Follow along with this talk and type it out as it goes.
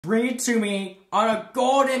Bring it to me on a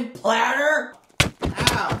golden platter.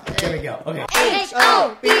 Ow. There we go. Okay.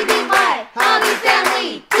 HobbyFamily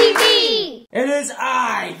HobbyFamilyTV. It is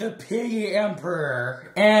I, the Piggy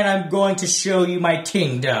Emperor, and I'm going to show you my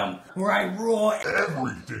kingdom, where I rule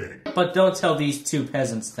everything. But don't tell these two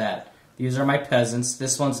peasants that. These are my peasants.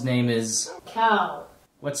 This one's name is... Cow.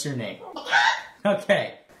 What's your name?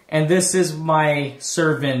 Okay. And this is my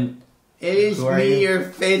servant. It is me, your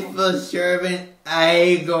faithful servant,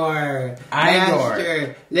 Igor.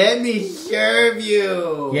 Master, let me serve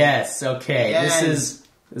you. Yes, okay. Yes.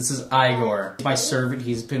 This is Igor. My servant,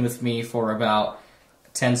 he's been with me for about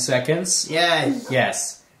 10 seconds. Yes.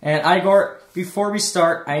 Yes. And Igor, before we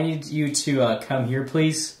start, I need you to come here,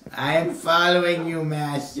 please. I am following you,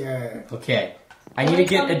 Master. Okay. I need to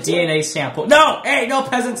get a DNA sample. No! Hey, no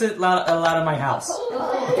peasants allowed in my house.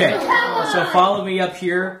 Okay. So follow me up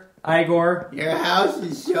here, Igor. Your house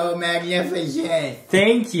is so magnificent.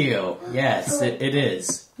 Thank you. Yes, it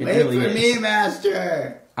is. It really is. Wait for me,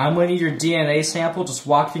 Master. I'm going to need your DNA sample. Just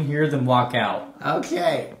walk in here, then walk out.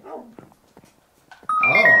 Okay.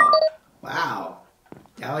 Oh, wow.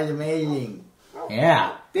 That was amazing.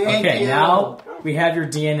 Yeah. Thank you. Now we have your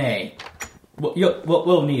DNA.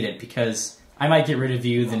 We'll need it because I might get rid of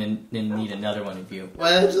you, then need another one of you.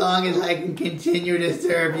 Well, as long as I can continue to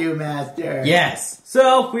serve you, Master. Yes.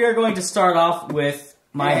 So we are going to start off with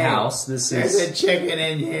my house. There's a chicken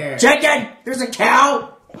in here. Chicken! There's a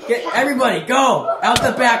cow! Get everybody, go! Out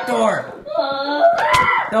the back door!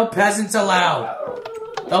 No peasants allowed.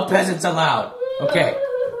 No peasants allowed. Okay.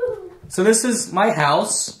 So this is my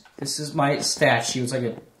house. This is my statue. It's like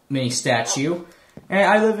a mini statue. And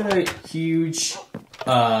I live in a huge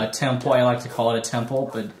temple. I like to call it a temple,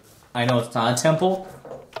 but I know it's not a temple.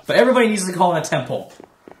 But everybody needs to call it a temple.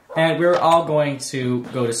 And we're all going to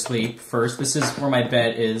go to sleep first. This is where my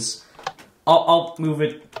bed is. I'll move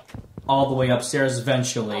it all the way upstairs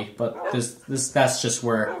eventually, but that's just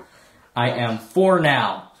where I am for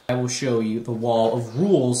now. I will show you the wall of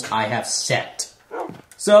rules I have set.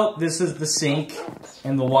 So this is the sink,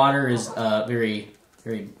 and the water is very,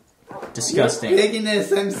 very disgusting. Your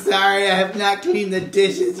Bigness, I'm sorry, I have not cleaned the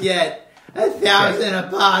dishes yet. 1,000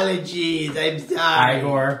 apologies. I'm sorry.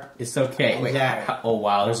 Igor, it's okay. I'm Wait, sorry. oh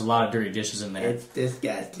wow, there's a lot of dirty dishes in there. It's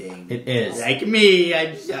disgusting. It is. Like me,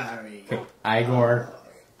 I'm sorry. Okay, Igor.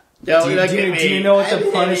 Don't look at me. Do you know what the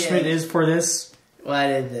I'm punishment hideous. is for this?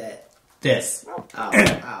 What is it? This.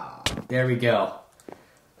 Oh. There we go.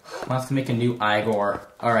 I'll have to make a new Igor.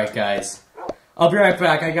 Alright, guys. I'll be right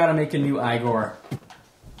back. I gotta make a new Igor.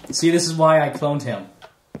 See, this is why I cloned him.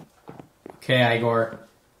 Okay, Igor.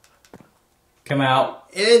 Come out.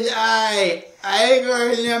 It is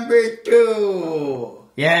Igor number 2.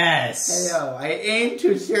 Yes. Hello, I aim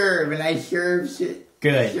to serve, and I serve.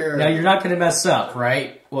 Good. Serve. Now, you're not gonna mess up,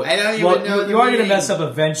 right? Well, I don't even know you are gonna meaning. mess up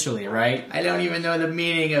eventually, right? I don't even know the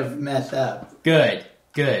meaning of mess up. Good.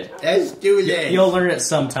 Good. Let's do this. You'll learn it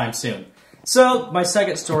sometime soon. So, my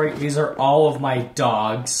second story, these are all of my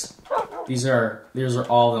dogs. These are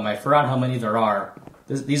all of them. I forgot how many there are.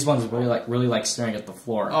 These ones really like staring at the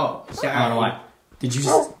floor. Oh, sorry. I don't know why. Did you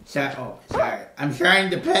just... Sorry. I'm trying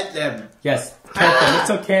to pet them. Yes, pet them. It's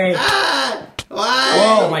okay.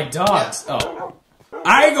 Why? Whoa, my dogs. Oh.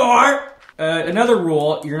 Igor! Another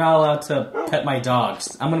rule, you're not allowed to pet my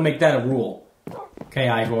dogs. I'm gonna make that a rule. Okay,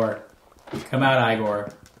 Igor. Come out,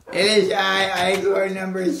 Igor. It is Igor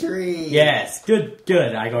number 3. Yes, good,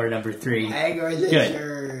 Igor number 3. Igor's a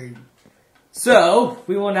third. So,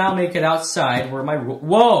 we will now make it outside where my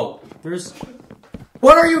whoa! There's...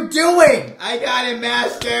 What are you doing? I got it,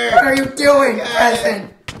 Master! What are you doing,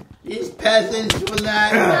 peasant? These peasants will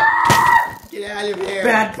not... Get out of here.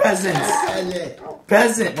 Bad peasants. Bad peasant.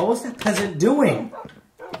 Peasant, what was that peasant doing?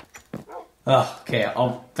 Oh, okay,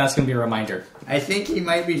 that's gonna be a reminder. I think he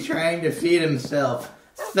might be trying to feed himself.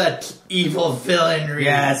 Such evil villainry.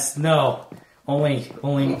 Yes, no. Only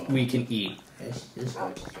we can eat. This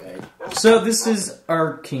looks good. So this is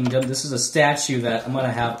our kingdom. This is a statue that I'm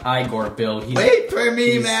gonna have Igor build. Wait for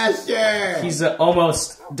me, Master! He's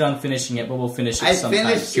almost done finishing it, but we'll finish it sometime.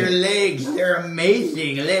 I finished your legs. They're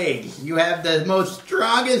amazing legs. You have the most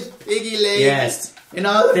strongest piggy legs in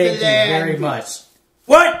all of the land. Thank you very much.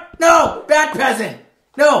 What? No! Bad peasant!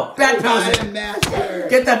 No! Bad peasant! Master.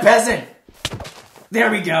 Get the peasant!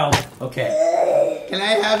 There we go. Okay. Can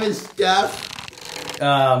I have his stuff?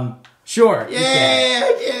 Sure. Yeah,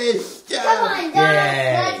 I get his stuff. Come on,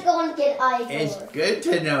 guys. Let's go and get Igor. It's good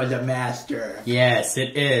to know the Master. Yes,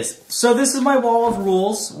 it is. So this is my wall of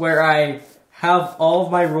rules where I have all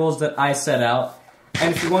of my rules that I set out.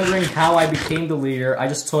 And if you're wondering how I became the leader, I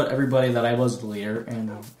just told everybody that I was the leader,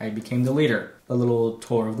 and I became the leader. A little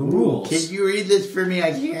tour of the rules. Can you read this for me?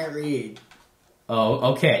 I can't read.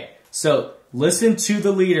 Oh, okay. So, listen to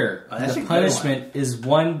the leader. Oh, the punishment is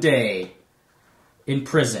 1 day in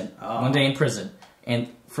prison. Oh. 1 day in prison. And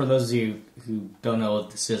for those of you who don't know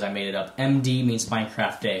what this is, I made it up. MD means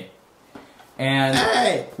Minecraft Day. And...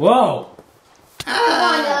 Hey! Whoa!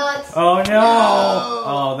 Donuts. Oh no! No.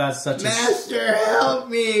 Oh, that's such a... Master, help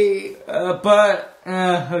me!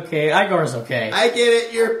 Okay, Igor's okay. I get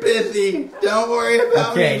it, you're busy. Don't worry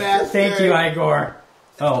about me, Master. Thank you, Igor.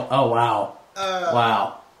 Oh, wow.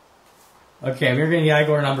 Wow. Okay, we're going to get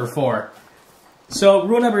Igor number 4. So,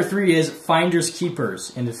 rule number 3 is finders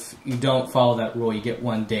keepers. And if you don't follow that rule, you get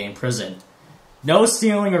 1 day in prison. No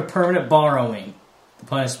stealing or permanent borrowing. The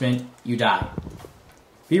punishment, you die.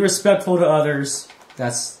 Be respectful to others.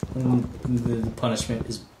 That's the punishment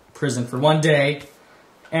is prison for 1 day.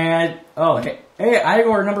 And, hey,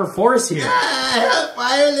 Igor number 4 is here.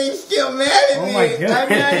 Why are they still mad at me? Oh my goodness. I'm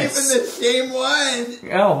not even the same one.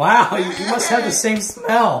 Oh, wow. You must have the same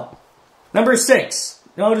smell. Number 6.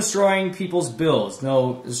 No destroying people's bills.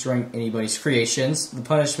 No destroying anybody's creations. The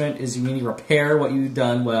punishment is you need to repair what you've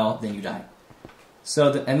done well, then you die.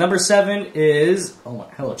 So, and number 7 is... Oh,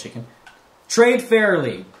 hello, chicken. Trade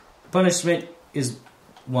fairly. Punishment is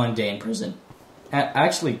 1 day in prison.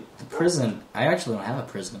 Actually, the prison... I actually don't have a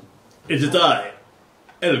prison. It is I,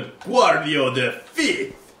 El Guardio de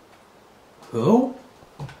Fifth. Who?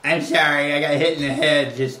 I'm sorry, I got hit in the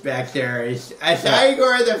head just back there. I saw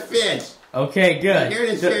Igor the fish. Okay, good. I'm here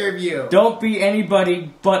to serve you. Don't be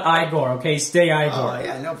anybody but Igor, okay? Stay Igor. Oh,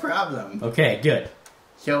 yeah, no problem. Okay, good.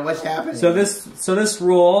 So what's happening? So this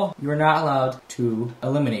rule, you are not allowed to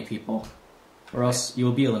eliminate people, or else you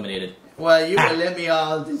will be eliminated. Well, you let me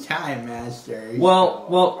all the time, Master.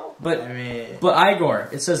 But Igor,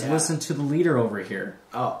 it says listen to the leader over here.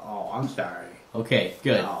 Oh, I'm sorry. Okay,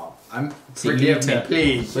 good. Oh, forgive me,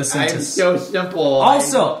 please. Listen I'm so simple.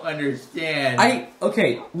 Also, I don't understand.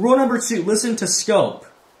 Rule number 2, listen to scope.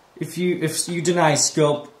 If you deny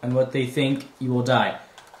scope and what they think, you will die.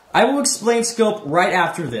 I will explain scope right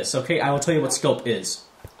after this, okay? I will tell you what scope is.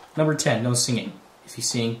 Number 10, no singing. If you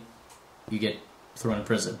sing, you get thrown in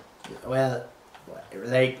prison. Well,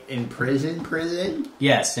 like in prison?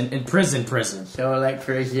 Yes, in prison. So, like,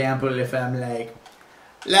 for example, if I'm like,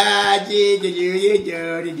 la dee dee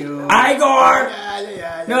doo doo doo. Igor!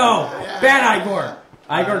 No! Bad Igor!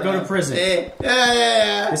 Igor, go to prison.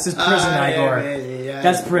 This is prison, Igor.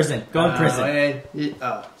 That's prison. Go in prison.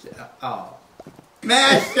 Oh.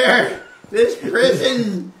 Master! This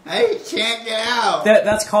prison, I can't get out.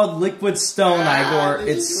 That's called liquid stone, Igor.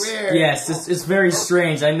 This is weird. Yes, it's very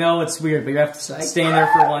strange. I know it's weird, but you have to stay in there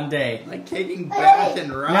for 1 day. Like taking baths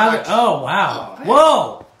in rocks. Oh, wow.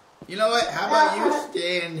 Whoa! You know what? How about you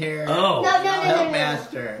stay in here? Oh. No, Help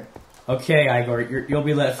Master. Okay, Igor, you'll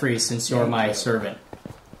be let free since you're my servant.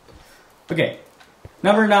 Okay.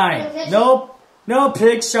 Number 9. No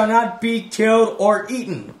pigs shall not be killed or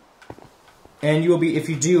eaten. And you will be, if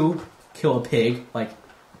you do kill a pig, like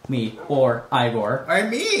me or Igor. Or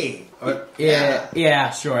me.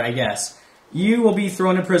 Yeah, sure, I guess. You will be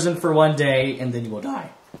thrown in prison for 1 day, and then you will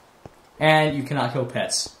die. And you cannot kill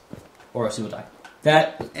pets, or else you will die.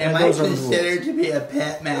 Am I considered to be a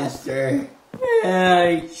pet, Master?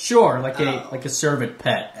 Sure, like a servant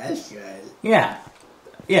pet. That's good. Yeah.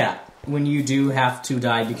 When you do have to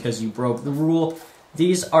die because you broke the rule,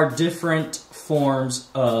 these are different forms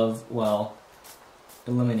of,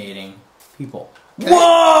 eliminating people.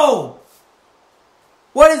 Whoa!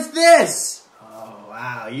 What is this? Oh,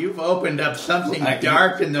 wow. You've opened up something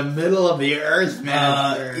dark in the middle of the earth,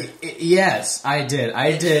 Master. Yes, I did.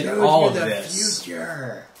 I did all of this.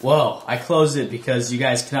 Future. Whoa, I closed it because you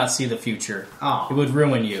guys cannot see the future. Oh. It would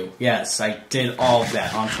ruin you. Yes, I did all of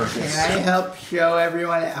that on purpose. Can I help show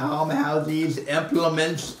everyone at home how these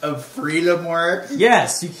implements of freedom work?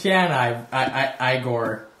 Yes, you can,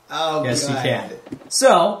 Igor. Oh, yes, God. you can.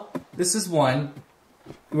 So, this is one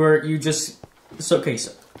where you just... So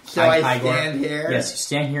I Igor, stand here? Yes, you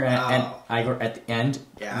stand here, and Igor, at the end,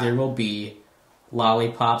 there will be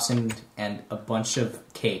lollipops and a bunch of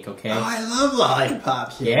cake, okay? Oh, I love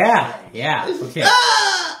lollipops. Yeah, okay.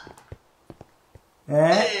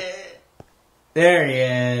 There he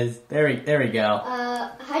is. There we go.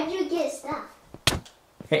 How'd you get stuff?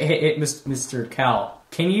 Hey, Mr. Cow,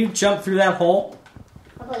 can you jump through that hole?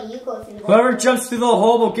 How about you go through the Whoever jumps through the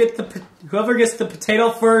hole will get whoever gets the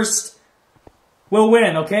potato first will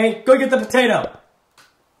win, okay? Go get the potato.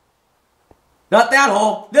 Not that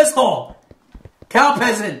hole, this hole. Cow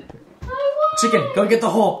peasant. Chicken, go get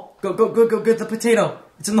the hole. Go get the potato.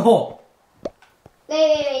 It's in the hole.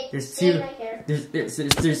 Wait. There's Stay two. right here.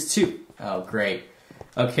 There's two. Oh, great.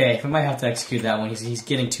 Okay, we might have to execute that one. He's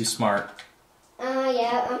getting too smart.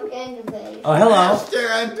 Yeah, I'm getting the base. Oh, hello. Master,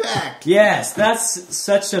 I'm back. Yes, that's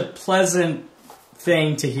such a pleasant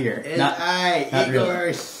thing to hear. And not Igor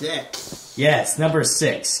really. 6. Yes, number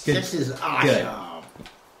 6. Good. 6 is awesome. Good.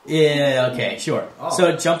 Yeah, okay, sure. Oh.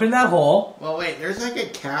 So jump in that hole. Well, wait, there's like a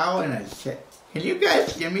cow and a shit. Can you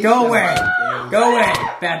guys give me Go some away. ideas? Go away,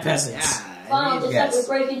 bad peasants. Yeah, Fine, I'll just have Yes. to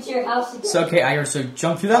break into your house again. So, okay, Igor, so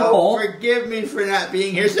jump through that hole. Forgive me for not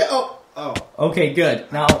being here. So, oh. Okay,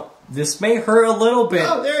 good. Now, this may hurt a little bit.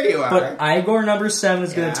 Oh, there you are. But Igor number 7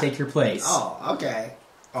 is going Yeah. to take your place. Oh, okay.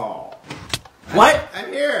 Oh. What?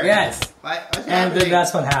 I'm here. Yes. What's And happening? then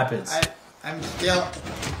that's what happens. I'm still...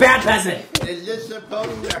 Bad peasant! Is this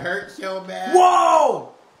supposed to hurt so bad? Whoa!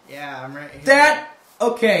 Yeah, I'm right here. That...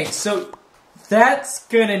 Okay, so... That's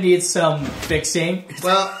gonna need some fixing.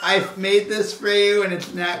 Well, I've made this for you, and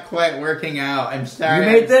it's not quite working out. I'm sorry.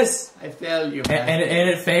 You made this? I failed you, And, man. and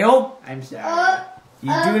it failed? I'm sorry.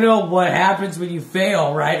 You do know what happens when you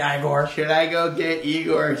fail, right, Igor? Should I go get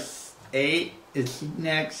Igor 8? Is he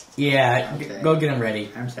next? Yeah, Okay. go get him ready.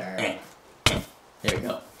 I'm sorry. There we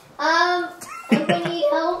go. If we need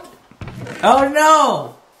help. Oh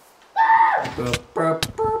no!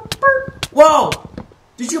 Whoa!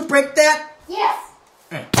 Did you break that? Yes.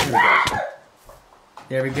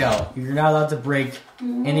 There we go. You're not allowed to break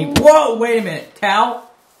any... Whoa! Wait a minute. Cow?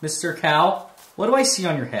 Mr. Cow? What do I see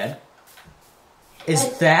on your head?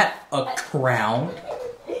 Is that a crown?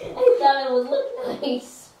 I thought it would look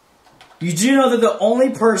nice. You do know that the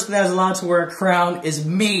only person that is allowed to wear a crown is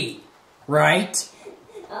me, right?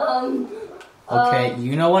 Okay,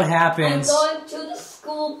 you know what I'm happens. going to the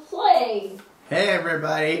school play. Hey,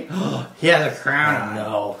 everybody. He has a crown I on.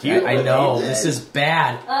 know. Do you I know. believe This this? is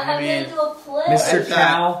bad. I'm mean, going to a play. Mr. I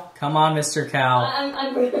Cow. Come on, Mr. Cow. I'm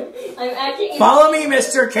acting. Follow me,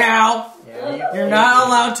 Mr. Cow. Yeah, You're not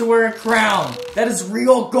allowed to wear a crown. That is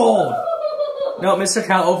real gold. No, Mr.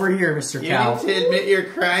 Cow, over here, Mr. You Cow. need to admit your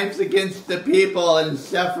crimes against the people and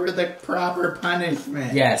suffer the proper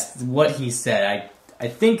punishment. Yes, what he said. I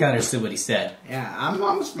think I understood what he said. Yeah,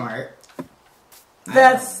 I'm smart.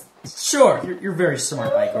 That's... Sure, you're very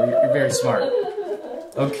smart, Michael. You're very smart.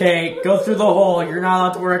 Okay, go through the hole. You're not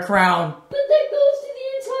allowed to wear a crown. But that goes to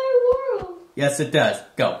the entire world. Yes, it does.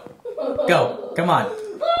 Go. Go. Come on.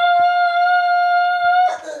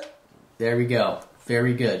 There we go.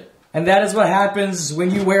 Very good. And that is what happens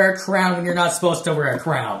when you wear a crown when you're not supposed to wear a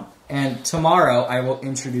crown. And tomorrow, I will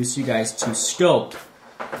introduce you guys to Scope.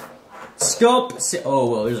 Scope...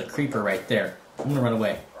 Oh, well, there's a creeper right there. I'm gonna run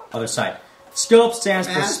away. Other side. Scope stands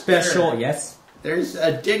for Master. special... Yes? There's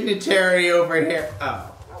a dignitary over here.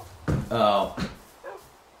 Oh. Oh.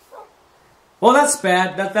 Well, that's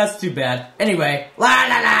bad. That's too bad. Anyway.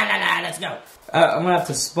 Let's go. I'm gonna have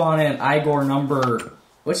to spawn in Igor number...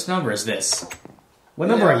 Which number is this? What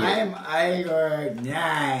number are you? I'm Igor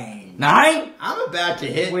 9. 9? I'm about to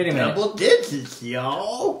hit Wait a minute. double digits,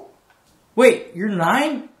 y'all. Wait, you're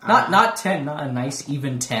 9? Not 10. Not a nice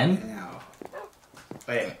even 10? No.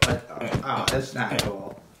 Wait, what? Oh, that's not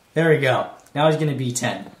cool. There we go. Now he's gonna be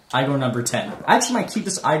 10. Igor number 10. I actually might keep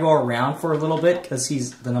this Igor around for a little bit because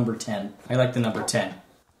he's the number 10. I like the number 10.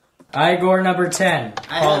 Igor number 10.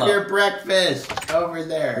 I Follow. have your breakfast over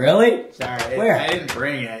there. Really? Sorry, Where? I didn't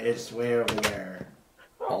bring it. It's way over there.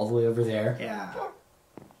 All the way over there. Yeah.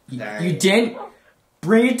 You Sorry. didn't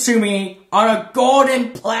bring it to me on a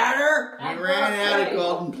golden platter? We ran out of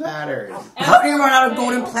golden platters. How do you run out of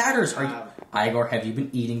golden platters? Are you, Igor, have you been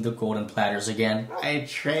eating the golden platters again? I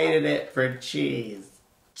traded it for cheese.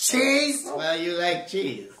 Cheese? Well, you like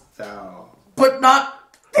cheese, so... But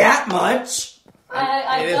not that much.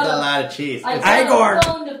 I It is a lot of cheese. I It's- Igor. got a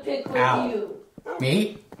bone to pick with Ow. you.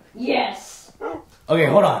 Me? Yes. Okay,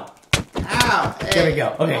 hold on. Ow! Hey. There we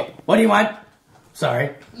go. Okay, what do you want?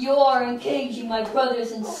 Sorry. You are engaging my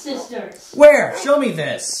brothers and sisters. Where? Show me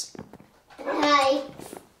this. Hi.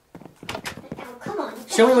 Oh, come on.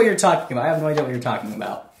 Show me what you're talking about. I have no idea what you're talking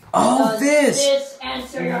about. Oh, Does this! this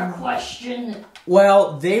answer your question?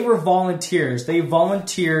 Well, they were volunteers. They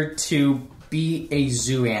volunteered to be a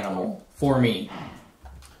zoo animal for me.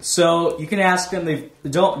 So you can ask them. They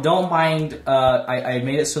don't mind. I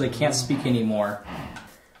made it so they can't speak anymore.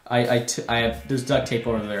 I have there's duct tape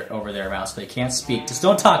over their mouth, so they can't speak. Just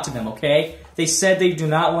don't talk to them, okay? They said they do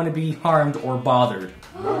not want to be harmed or bothered.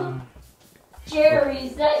 Jerry,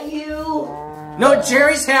 is that you? No,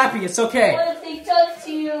 Jerry's happy. It's okay. What have they done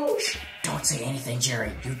to you? Don't say anything,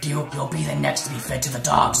 Jerry. You'll be the next to be fed to the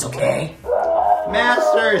dogs, okay?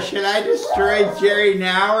 Master, should I destroy Jerry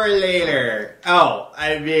now or later? Oh,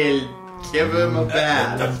 I mean, give him a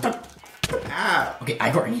bath. Ow. Okay,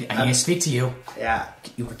 Igor, I need to speak to you. Yeah.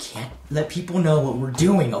 We can't let people know what we're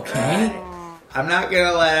doing, okay? I'm not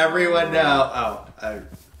gonna let everyone know.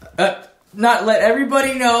 Not let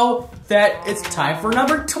everybody know that it's time for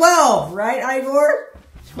number 12, right, Igor?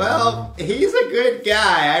 Well, he's a good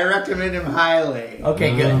guy. I recommend him highly.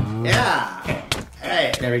 Okay, good. Yeah.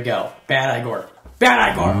 Hey. There we go. Bad Igor.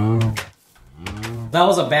 Bad Igor! That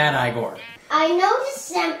was a bad Igor. I noticed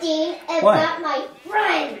something about What? my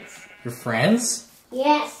friends. Your friends?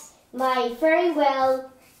 Yes, my very well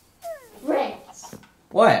friends.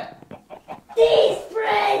 What? These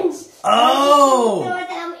friends! Oh! I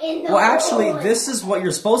throw them in the Well, actually, hole. this is what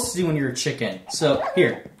you're supposed to do when you're a chicken. So,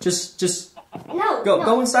 here, just No,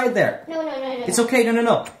 go inside there. No. It's okay,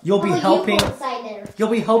 no. You'll be Oh, helping. You go inside there. You'll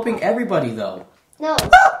be helping everybody, though. No.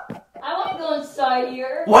 I want to go inside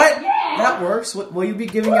here. What? Yeah. That works. Will you be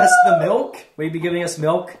giving us the milk? Will you be giving us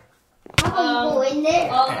milk? How will you go in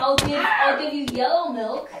there? I'll give you yellow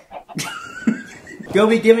milk. You'll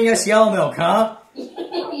be giving us yellow milk, huh?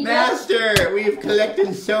 Master, we've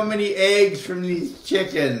collected so many eggs from these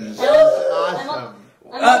chickens. That's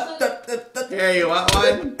awesome. Here, you want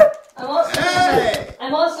one? Hey!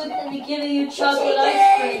 I'm also going to be giving you chocolate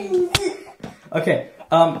ice cream. Okay,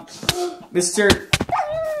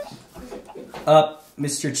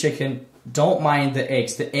 Mr. Chicken, don't mind the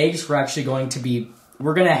eggs. The eggs were actually going to be,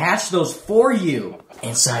 we're going to hatch those for you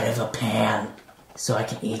inside of a pan so I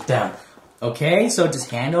can eat them. Okay, so just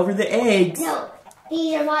hand over the eggs. No,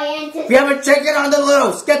 these are my ancestors. We have a chicken on the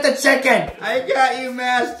loose. Get the chicken. I got you,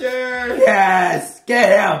 Master. Yes, get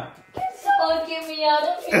him. Someone get me out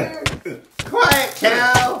of here. Quiet,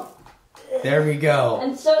 cow. There we go.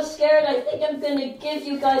 I'm so scared. I think I'm going to give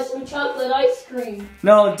you guys some chocolate ice cream.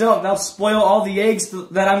 No, don't. That'll spoil all the eggs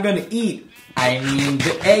that I'm going to eat. I mean,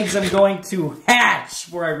 the eggs I'm going to hatch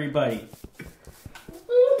for everybody.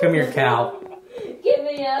 Come here, cow. Get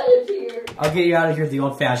me out of here. I'll get you out of here the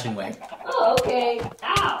old-fashioned way. Oh, okay.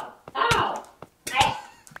 Ow. Ow.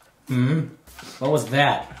 What was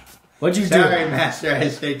that? What'd you do? Sorry, Master, I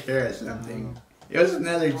take care of something. It was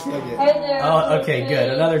another chicken. Hey there. Oh, okay, good.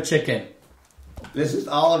 Another chicken. This is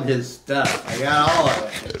all of his stuff. I got all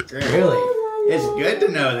of it. It's great. Really? It's good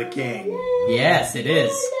to know the king. Yes, it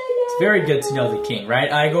is. It's very good to know the king,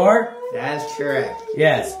 right, Igor? That's correct.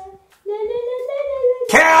 Yes.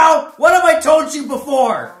 Cow! What have I told you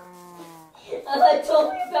before? I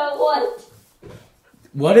told you about what?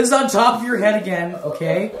 What is on top of your head again,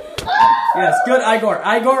 okay? Yes, good, Igor.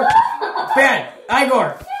 Igor, bad.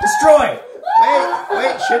 Igor, destroy.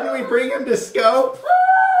 Wait, shouldn't we bring him to Scope?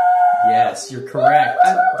 Yes, you're correct.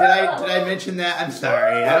 Did I mention that? I'm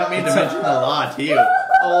sorry. I don't mean to mention the law to you.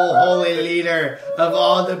 Oh, holy leader of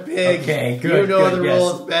all the pigs. Okay, good. You know good, the yes.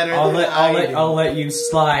 rules better than I do. I'll let you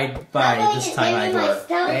slide by this time, Igor.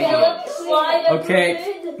 Thank you. Let me slide over Okay,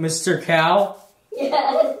 it. Mr. Cow,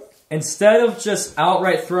 Yes. instead of just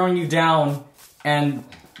outright throwing you down and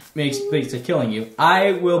makes it killing you,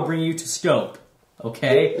 I will bring you to Scope.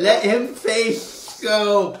 Okay? Let him face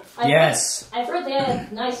Scope. Yes. I've heard they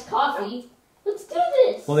have nice coffee. Let's do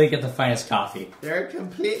this. Well, they get the finest coffee. They're a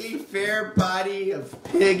completely fair body of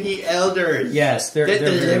piggy elders. Yes, they're that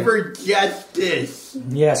very- deliver justice.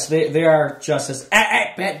 Yes, they are justice.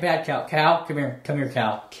 Bad cow. Cow, come here,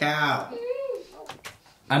 cow. Cow.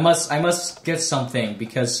 I must get something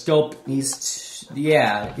because Scope needs to,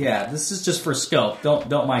 yeah, this is just for Scope. Don't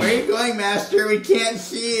mind Where are me. you going, Master? We can't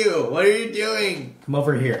see you. What are you doing? Come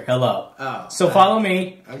over here. Hello. Oh. So follow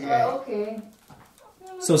me. Okay. Okay.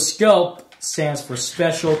 So Scope stands for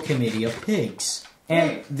Special Committee of Pigs.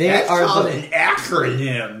 And they That's are called the... an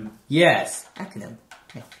acronym. Yes, acronym.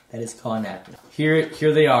 Yeah, that is called an acronym.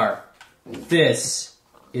 Here they are. This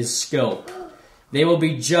is Scope. They will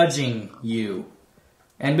be judging you.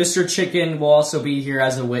 And Mr. Chicken will also be here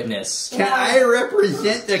as a witness. Can I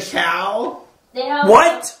represent the cow? They have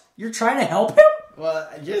What? You're trying to help him? Well,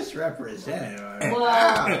 I just represent him.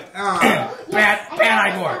 Well,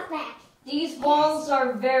 Bad Igor. these walls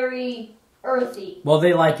are very earthy. Well,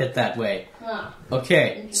 they like it that way. Huh.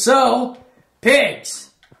 Okay, so,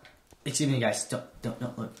 pigs. Excuse me, guys. Don't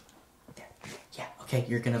look. There. Yeah, okay,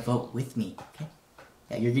 you're gonna vote with me, okay?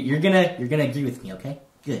 Yeah, you're gonna agree with me, okay?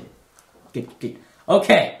 Good.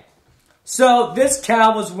 Okay, so this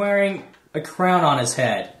cow was wearing a crown on his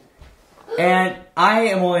head. And I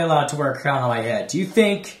am only allowed to wear a crown on my head. Do you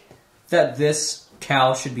think that this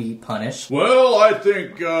cow should be punished? Well, I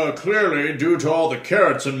think clearly, due to all the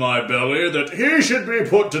carrots in my belly, that he should be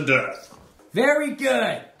put to death. Very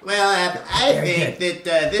good. Well, I think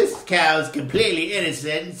that this cow is completely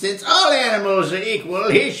innocent, and since all animals are equal,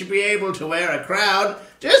 he should be able to wear a crown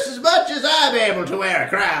just as much as I'm able to wear a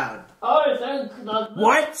crown. I think that...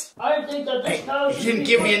 What? I think that this cow You should didn't be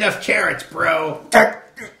give me enough carrots, bro. There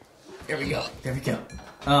we go. There we go.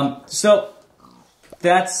 So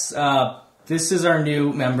that's this is our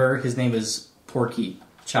new member. His name is Porky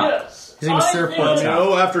Chop. Yes. His name is Sir Pork Chop.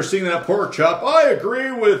 No, after seeing that pork chop, I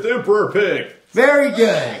agree with Emperor Pig. Very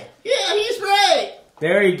good. Yeah, he's right.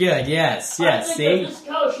 Very good. Yes. Yes. I think See. that this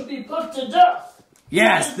cow should be put to death.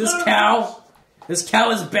 Yes. This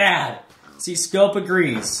cow is bad. See, Scope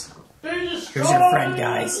agrees. Here's your friend,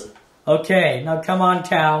 guys. Okay, now come on,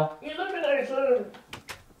 cow. Elimination.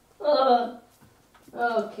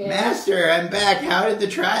 Okay. Master, I'm back. How did the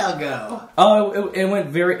trial go? Oh, it went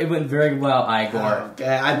very well, Igor.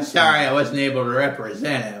 Okay, I'm sorry I wasn't able to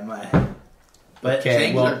represent him. But Okay,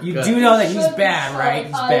 things well, are you good. do know that he's bad, right?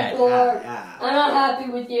 He's bad. Yeah. I'm not happy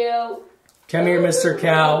with you. Come here, Mr.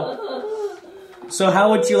 Cow. So how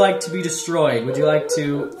would you like to be destroyed? Would you like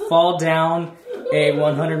to fall down a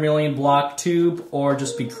 100 million block tube or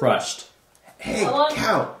just be crushed? Hey,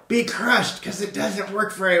 cow, be crushed, because it doesn't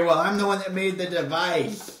work very well. I'm the one that made the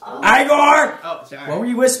device. Igor! Oh, sorry. What were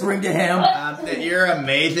you whispering to him? That you're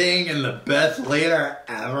amazing and the best leader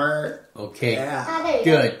ever. Okay, Yeah,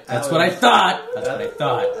 good. That's what I thought. That's what I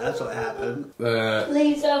thought. that's what happened.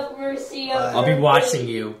 Please have mercy on I'll be watching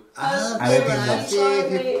you. I will be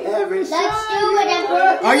watching every Let's do it,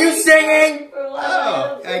 Emperor. Are you singing?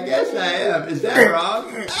 Oh, I guess I am. Is that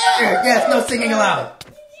wrong? Yes, no singing allowed.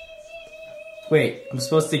 Wait, I'm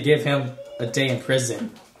supposed to give him a day in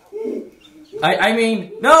prison. I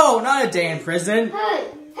mean, no, not a day in prison. Hey.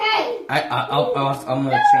 I'm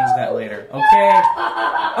gonna change that later. Okay.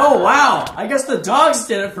 Oh wow! I guess the dogs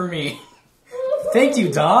did it for me. Thank you,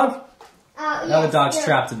 dog. Now the dog's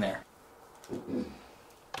trapped in there.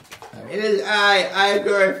 It is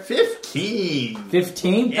Igor 15.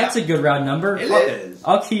 15? That's a good round number. It is.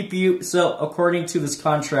 I'll keep you. So, according to this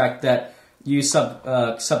contract that you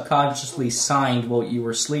subconsciously signed while you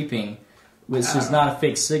were sleeping, which is not a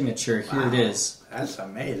fake signature. Here it is. That's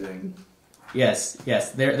amazing. Yes.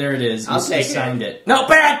 There it is. I'll You take signed it. No,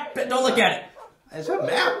 bad. Don't look at it. It's a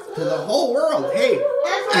map to the whole world. Hey.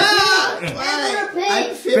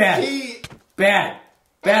 I'm 15. Bad,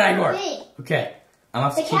 Igor. Okay, I'm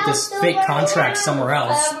gonna have to keep this fake contract somewhere I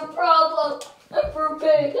else. have a problem. Emperor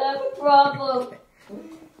Pig, I have a problem.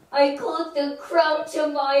 I clipped the crown to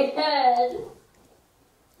my head.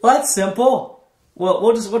 Well, that's simple. Well,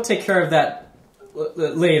 we'll take care of that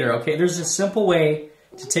later. Okay, there's a simple way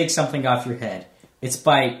to take something off your head. It's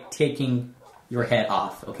by taking your head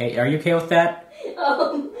off. Okay, are you okay with that?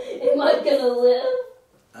 Am I gonna live?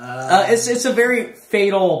 It's a very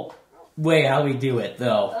fatal way how we do it,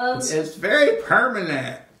 though. It's very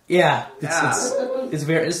permanent. Yeah,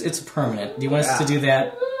 it's permanent. Do you want us to do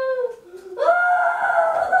that?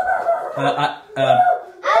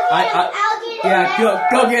 Yeah,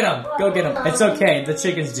 go get him. Go get him. It's okay. The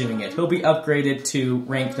chicken's doing it. He'll be upgraded to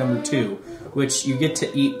rank number 2, which you get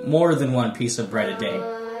to eat more than one piece of bread a day.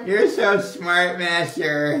 You're so smart,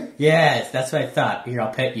 Master. Yes, that's what I thought. Here,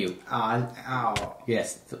 I'll pet you. Oh.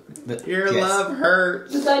 Yes. Your love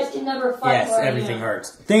hurts. You guys can never fight. Yes, everything hurts.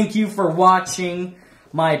 Thank you for watching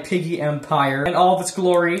my piggy empire in all of its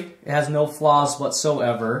glory. It has no flaws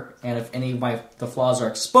whatsoever, and if any of the flaws are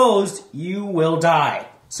exposed, you will die.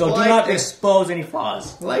 So do not expose any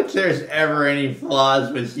flaws. Like there's ever any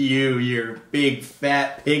flaws with you, your big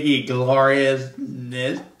fat piggy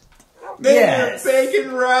gloriousness. Yes. May your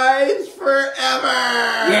bacon rise forever.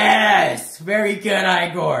 Yes, very good,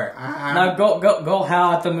 Igor. Now go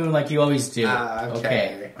howl at the moon like you always do.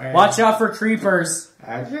 Okay. Watch out for creepers.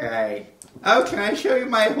 Okay. Oh, can I show you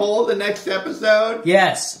my hole the next episode?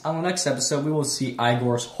 Yes, on the next episode we will see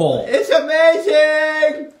Igor's hole. It's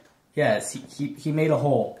amazing. Yes, he made a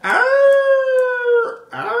hole.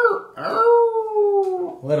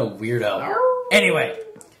 What a weirdo. Anyway.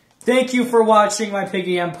 Thank you for watching my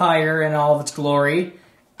piggy empire in all of its glory,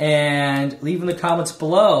 and leave in the comments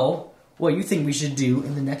below what you think we should do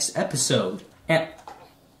in the next episode. And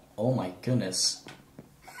oh my goodness,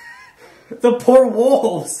 the poor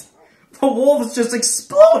wolves! The wolves just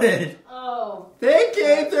exploded. Oh. They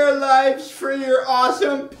gave their lives for your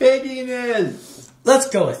awesome pigginess. Let's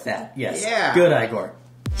go with that. Yes. Yeah. Good, Igor.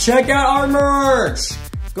 Check out our merch.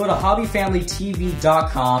 Go to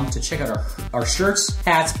HobbyFamilyTV.com to check out our shirts,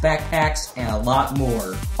 hats, backpacks, and a lot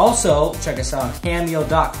more. Also, check us out on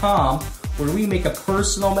Cameo.com, where we make a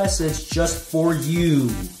personal message just for you.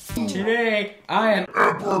 Today, I am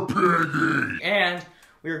Emperor Piggy, and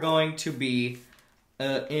we are going to be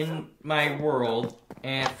in my world.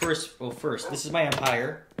 And first, this is my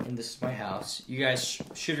empire, and this is my house. You guys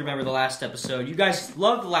should remember the last episode. You guys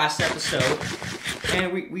loved the last episode,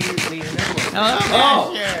 and we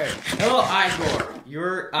Hello, Master. Hello, Igor.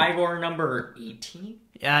 You're Igor number 18?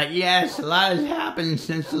 Yes, a lot has happened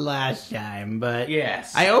since the last time, but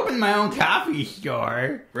Yes. I opened my own coffee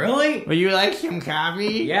store. Really? Would you like some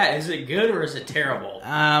coffee? Yeah, is it good or is it terrible?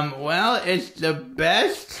 Well, it's the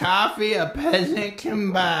best coffee a peasant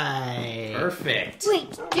can buy. Perfect.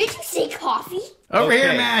 Wait, did you say coffee? Over here,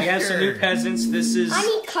 Okay, Master. we have some new peasants. This is I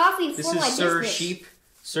need coffee for my Sir business. Sheep.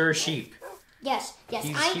 Sir Sheep. Yes.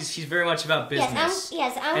 He's very much about business.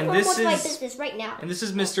 I'm And going this with my is- business right now. And this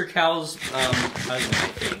is Mr. Cow's cousin, I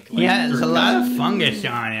think. Yeah, there's a third lot cousin. of fungus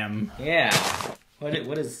on him. Yeah. What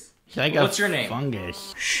is? It's like What's a your name?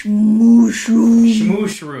 fungus.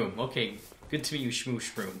 Shmoosh Room. Okay, good to meet you,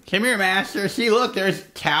 Shmoosh Room. Come here, Master. See, look, there's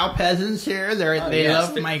cow peasants here. They yes,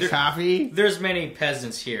 love my they're- coffee. There's many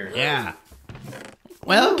peasants here. Yeah.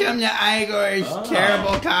 Welcome to Igor's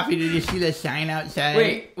terrible coffee. Did you see the sign outside?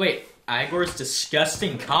 Wait. Igor's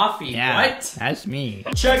disgusting coffee. Yeah, What? that's me.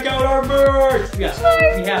 Check out our merch! We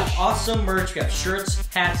have awesome merch. We have shirts,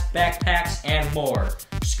 hats, backpacks, and more.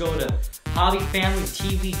 Just go to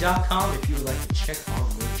HobbyFamilyTV.com if you would like to check our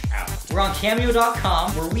merch out. We're on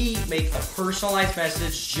Cameo.com where we make a personalized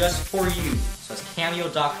message just for you. So that's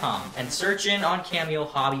Cameo.com. And search in on Cameo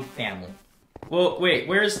Hobby Family. Well, wait,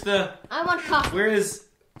 where's the... I want coffee. Where is...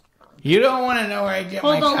 You don't want to know where I get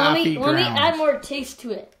my Hold on, coffee let me grounds. add more taste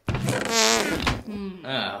to it.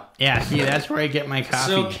 Oh. Yeah, see, that's where I get my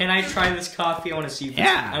coffee. So can I try this coffee? I want to see if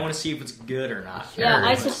Yeah. I want to see if it's good or not. Yeah, I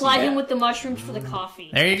wanna see supply him that. with the mushrooms for the coffee.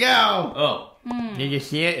 There you go. Oh, Did you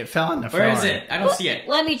see it? It fell on the floor. where is it? I don't see it.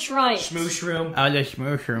 Let me try it. Shmoosh Room. Oh, the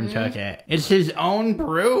smoosh room took it. It's his own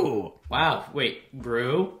brew. Wow. Wait,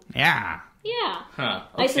 brew? Yeah. Yeah. Huh.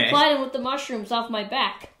 I Okay. supplied him with the mushrooms off my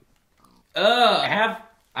back. Have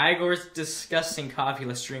Igor's disgusting coffee.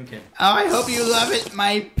 Let's drink it. Oh, I hope you love it,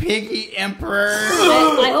 my piggy emperor.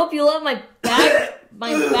 I hope you love my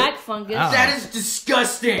back fungus. Oh. That is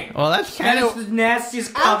disgusting. Well, that's That kind is of... the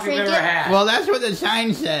nastiest I'll coffee I've drink ever it. had. Well, that's what the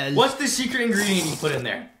sign says. What's the secret ingredient you put in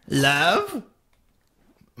there? Love?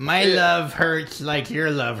 My love hurts like your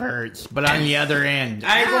love hurts, but on the other end.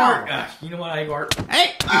 Igor. You know what, Igor?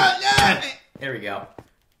 Hey! Oh, no! There we go.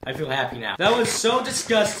 I feel happy now. That was so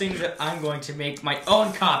disgusting that I'm going to make my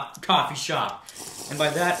own coffee shop. And by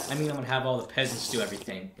that, I mean I'm going to have all the peasants do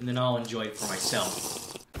everything. And then I'll enjoy it for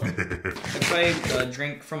myself. If I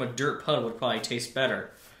drink from a dirt puddle, it would probably taste better.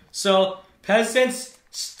 So, peasants,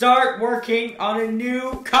 start working on a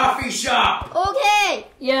new coffee shop! Okay.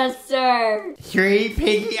 Yes, sir. 3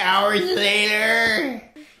 piggy hours later.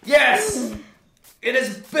 Yes! It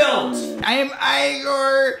is built! I am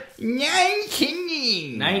Igor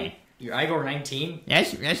 19. You're Igor 19?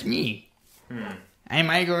 That's me. I'm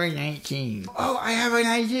Igor 19. Oh, I have an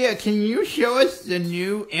idea. Can you show us the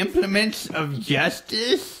new implements of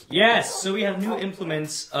justice? Yes, so we have new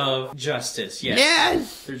implements of justice. Yes.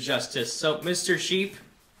 Yes. There's justice. So, Mr. Sheep,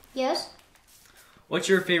 Yes. what's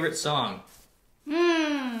your favorite song?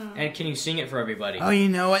 And can you sing it for everybody? Oh, you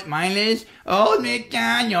know what mine is? Old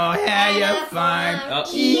MacDonald had a farm. Oh.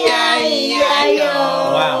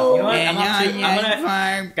 E-I-E-I-O. Wow. You know what? And I'm gonna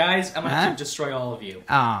farm. guys, I'm gonna Huh? have to destroy all of you.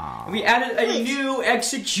 Aw. We added a new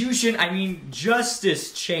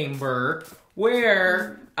justice chamber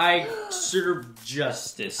where I serve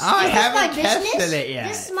justice. Oh, I Is this my haven't tested business? it yet.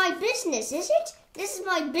 This is my business, is it? This is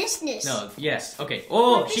my business. No, yes. Okay.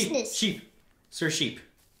 Oh, My sheep. business. Sheep. Sir Sheep.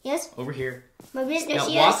 Yes. Over here. My business. Now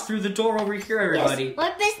Yes. walk through the door over here, everybody. Yes.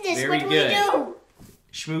 My business. Very what do good. we do?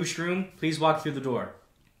 Shmoosh Room, please walk through the door.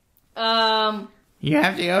 You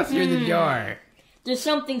have to go through the door. There's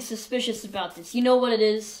something suspicious about this. You know what it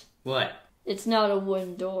is? What? It's not a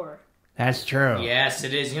wooden door. That's true. Yes,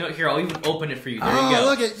 it is. You know, here, I'll even open it for you. There Oh, you go.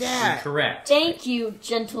 look at You're that. correct. Thank you,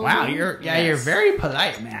 gentlemen. Wow, you're Yes. very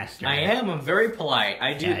polite, Master. I am. I'm very polite.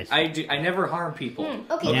 Yes. I never harm people.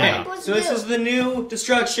 Okay. Yeah. What am I supposed So to this do? is the new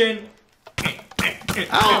destruction.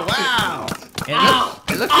 Oh, wow.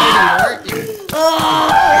 It looks like it's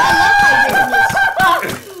working.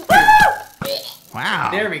 Wow.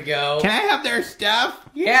 There we go. Can I have their stuff?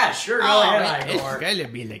 Yeah, sure. Go ahead, it's Igor. gonna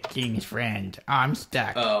be the king's friend. Oh, I'm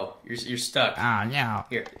stuck. Oh, you're stuck. Oh, no.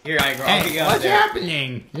 Here, Igor. I'll get Hey, you out what's there.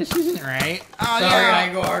 happening? This isn't right. Oh,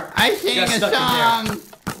 Sorry, no. Igor. I sang Got a stuck in song.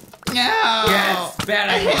 No. Yes,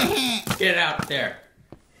 bad Igor. Get it out there.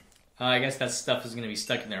 I guess that stuff is gonna be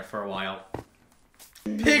stuck in there for a while.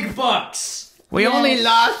 Pig bucks. We Yes. only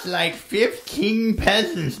lost like 15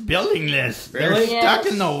 peasants building this. Really? They're stuck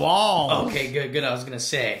Yes. in the wall. Okay, good. I was gonna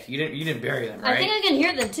say you didn't bury them, right? I think I can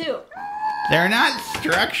hear them too. They're not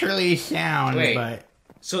structurally sound, Wait. but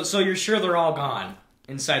So you're sure they're all gone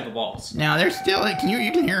inside the walls? no, they're still. You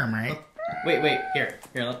can hear them, right? Wait. Here.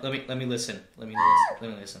 Let me listen. Let me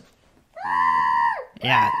listen.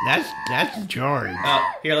 Yeah, that's George.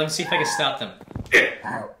 Here. Let me see if I can stop them.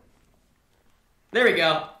 There we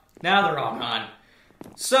go. Now they're all gone.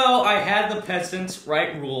 So I had the peasants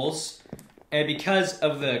write rules, and because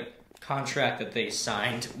of the contract that they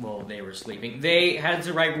signed while they were sleeping, they had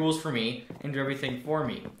to write rules for me and do everything for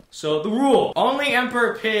me. So the rule: only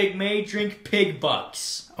Emperor Pig may drink pig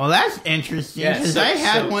bucks. Well, that's interesting Yeah, because so- I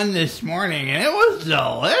had so- one this morning and it was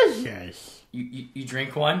delicious. You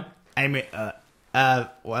drink one? I mean,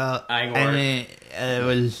 well, Igor. I mean, it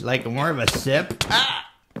was like more of a sip.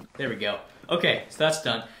 There we go. Okay, so that's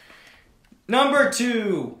done. Number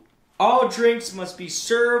 2. All drinks must be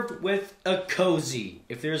served with a cozy.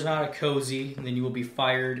 If there's not a cozy, then you will be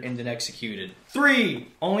fired and then executed. 3.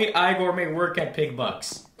 Only Igor may work at Pig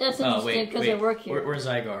Bucks. That's interesting because I work here. Where's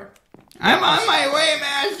Igor? I'm on my way,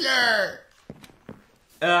 master.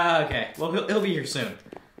 Okay. Well, he'll be here soon.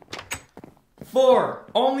 4.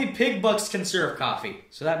 Only Pig Bucks can serve coffee.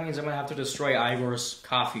 So that means I'm going to have to destroy Igor's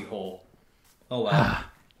coffee hole. Oh, wow.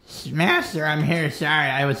 Master, I'm here. Sorry,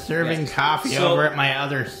 I was serving Yes. coffee So- over at my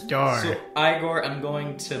other store. So, Igor, I'm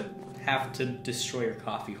going to have to destroy your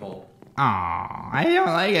coffee hole. Aw, I don't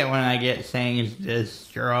like it when I get things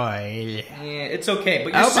destroyed. Yeah, it's okay,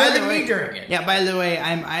 but you're by the serving way- me during it. Yeah, by the way,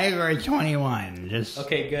 I'm Igor 21. Just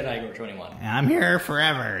Okay, good, Igor 21. I'm here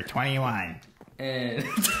forever, 21. And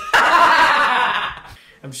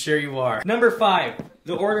I'm sure you are. Number 5,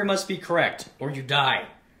 the order must be correct, or you die.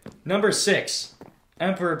 Number 6,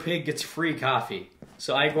 Emperor Pig gets free coffee.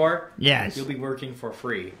 So Igor, Yes. you'll be working for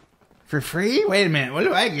free. For free? Wait a minute, what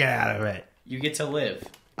do I get out of it? You get to live.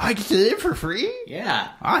 I get to live for free? Yeah,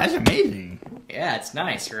 Oh, that's amazing. yeah, it's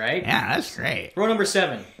nice, right? Yeah, that's great. Rule number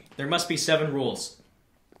 7, there must be 7 rules.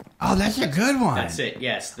 Oh, that's a good one. That's it,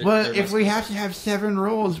 yes. Well, there if must we be- have to have 7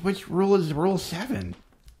 rules, which rule is rule 7?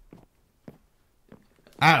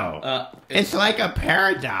 Oh. It's like a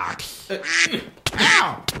paradox.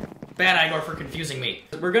 Ow! Bad Igor for confusing me.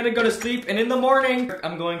 We're gonna go to sleep, and in the morning,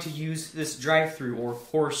 I'm going to use this drive-through, or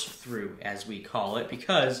horse-through, as we call it,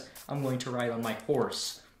 because I'm going to ride on my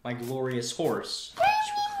horse. My glorious horse.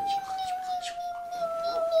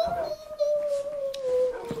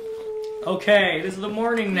 Okay, this is the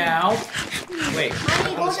morning now. Wait. I need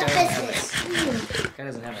to go to business. Guy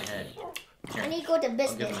doesn't have a head. I need to go to give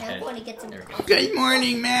business. him a I'm head. going to get some There we go. coffee. Good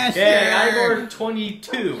morning, master. Okay, Igor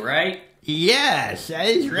 22, right? Yes, that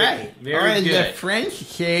is right. Very or as the good. French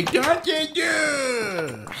say, don't they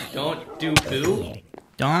do? Don't do poo.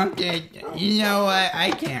 Don't they? You know what?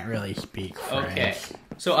 I can't really speak French. Okay.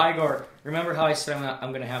 So Igor, remember how I said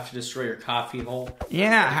I'm gonna have to destroy your coffee hole?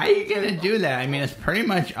 Yeah, how you gonna do that? I mean, it's pretty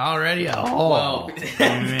much already a hole. Well,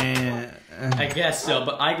 I mean, I guess so,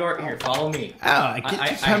 but Igor, here, follow me. oh, I get I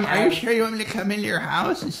to come. Are you have- sure you want me to come into your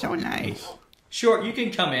house? It's so nice. Sure, you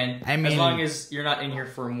can come in, I as mean- long as you're not in here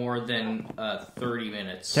for more than 30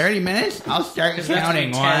 minutes. 30 minutes? I'll start 'Cause that's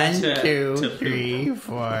counting. when you 1, tend to 2, poo. 3,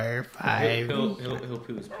 4, 5. He'll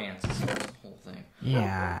poo his pants, is the whole thing.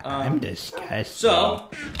 Yeah, I'm disgusted. So,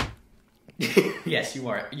 yes, you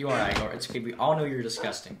are, Igor. It's okay, we all know you're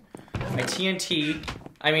disgusting. My TNT,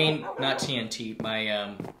 not TNT,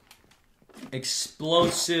 my,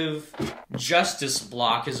 explosive justice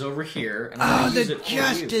block is over here. And I'm gonna use the it for you.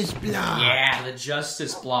 justice block. Yeah, the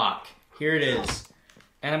justice block. Here it is.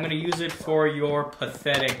 And I'm gonna use it for your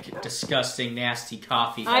pathetic, disgusting, nasty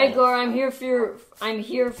coffee. hole. Igor, I'm here for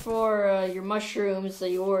your mushrooms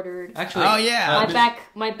that you ordered. Actually, Oh, yeah.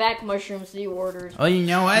 My back mushrooms that you ordered. Oh, you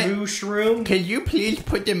know what? mushroom. Could you please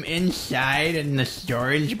put them inside in the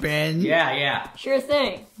storage bin? Yeah. Sure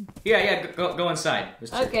thing. Yeah, go inside.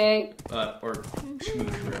 Mr. Okay. Or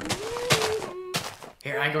shroom.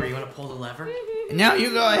 Here, Igor, you wanna pull the lever? No,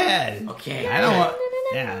 you go ahead. Okay. I don't want.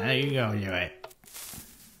 Yeah, you go do it.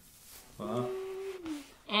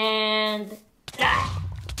 And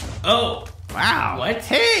Oh! Wow. What?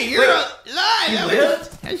 Hey, you're Wait, alive. you That lived? was-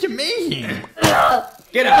 That's amazing.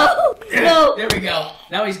 Get out! no. There we go.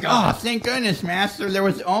 Now he's Oh, gone. thank goodness, Master. There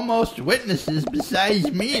was almost witnesses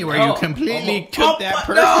besides me where you Oh, completely almost. took that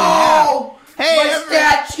person out. Hey, My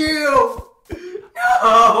statue!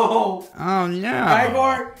 No! Oh, no.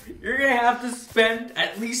 Igor, you're gonna have to spend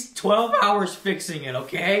at least 12 hours fixing it,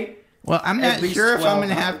 okay? Well, I'm not least sure if I'm 12 going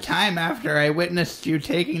to have hours. time after I witnessed you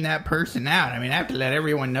taking that person out. I mean, I have to let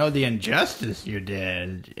everyone know the injustice you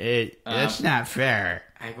did. That's not fair.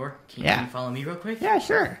 Igor, can Yeah. you follow me real quick? Yeah,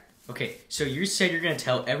 sure. Okay, so you said you're gonna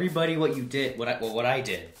tell everybody what you did, what I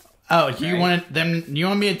did. Oh, do you Right. want them? You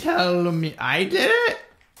want me to tell them I did it?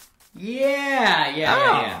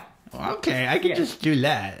 Yeah. Well, okay, I can Yeah. just do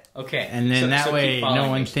that. Okay. And then that so way, keep no following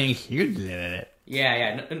one me. thinks you did it.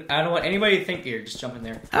 Yeah. I don't want anybody to think here. Just jump in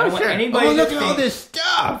there. I Oh, don't want sure. anybody Oh, to look think. at all this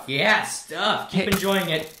stuff. Yeah, stuff. Keep Hey. enjoying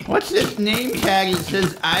it. What's this name tag? It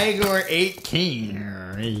says Igor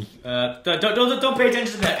 18. Don't pay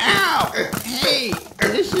attention to that. Ow! Hey,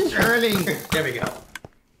 this is hurting. There we go.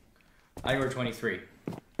 Igor 23.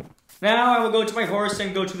 Now I will go to my horse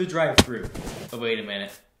and go to the drive-thru. Oh, wait a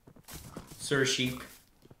minute. Sir Sheep.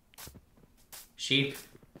 Sheep?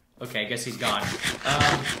 Okay, I guess he's gone.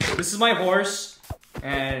 This is my horse,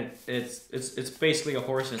 and it's basically a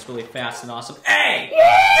horse, and it's really fast and awesome. Hey!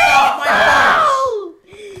 Get off my horse!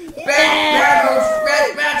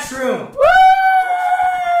 Bad shroom!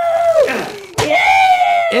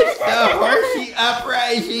 It's the Horsey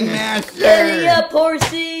Uprising Master. Hurry up,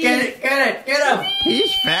 horsey! Get him!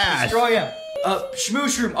 He's fast. Destroy him!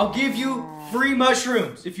 Shmooshroom, I'll give you free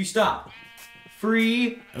mushrooms if you stop.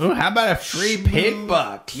 Free. Ooh, how about a free pig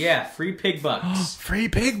bucks? Yeah, free pig bucks. Free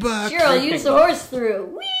pig bucks. Sure, I'll use the horse through.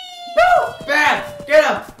 Whee! Bad! Get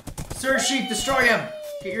him! Sir Sheep, destroy him!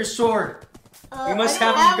 Get your sword. You must I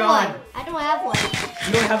don't have him gone. one. I don't have one.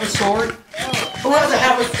 You don't have a sword? Who doesn't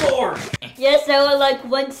have a sword? Yes, I would like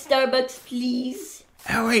 1 Starbucks, please.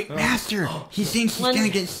 Oh wait, Master. He thinks he's One- gonna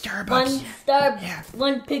get Starbucks. Yeah.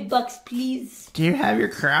 1 pig bucks, please. Do you have your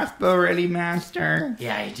crossbow ready, Master?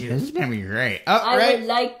 Yeah, I This do. is gonna be great. Oh, I right. would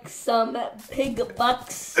like some pig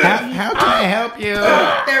bucks. How can I help you?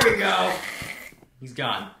 There we go. He's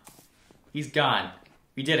gone. He's gone.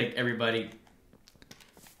 We did it, everybody.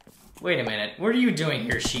 Wait a minute. What are you doing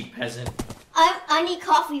here, sheep peasant? I need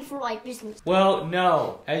coffee for my business. Well,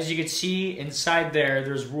 no. As you can see inside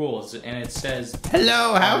there's rules, and it says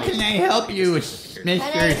Hello, how can I help you, Mr. Can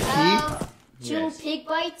I Sheep? have 2 Yes. pig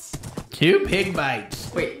bites? 2 pig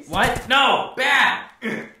bites. Wait, what? No! Bad!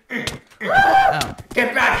 Oh.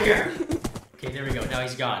 Get back here! Okay, there we go. Now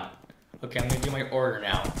he's gone. Okay, I'm gonna do my order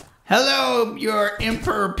now. Hello, your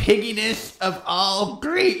Emperor Pigginess of all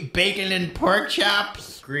great bacon and pork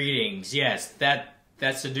chops. Greetings. Yes,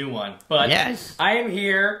 that's a new one. But Yes. I am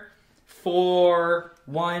here for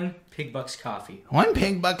 1 Pig Bucks coffee. 1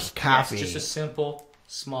 pig bucks coffee. Yes, just a simple,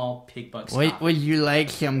 small Pig Bucks Would coffee. you like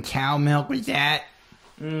some cow milk with that?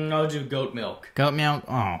 I'll do goat milk. Goat milk?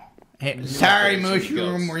 Oh. Hey, Milk sorry, with some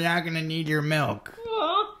Mushroom, goats. we're not gonna need your milk.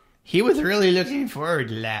 Aw. He was really looking forward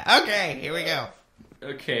to that. Okay, here we go.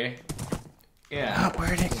 Okay. Yeah. Oh,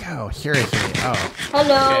 where'd it go? Seriously. Oh.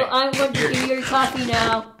 Hello, Okay. I'm going to give you your coffee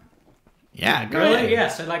now. Yeah, go Really? ahead.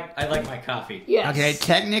 Yes, I like my coffee. Yes. Okay,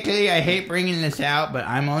 technically, I hate bringing this out, but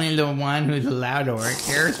I'm only the one who's allowed to work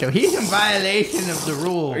here, so he's in violation of the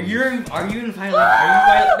rules. Are you in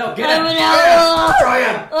violation? No, get I'm him! an Get outlaw! him! Destroy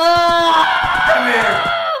him! Ah!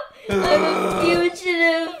 Come here! I'm a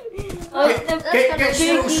fugitive of the Get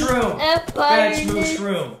Piggy Shroom! Empire. Get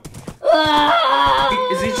Shroom!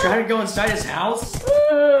 Ah! Is he trying to go inside his house?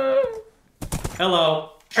 Hello.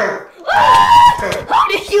 How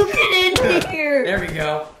did you get in here? There we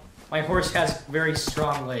go. My horse has very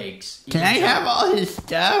strong legs. You Can I jump. have all his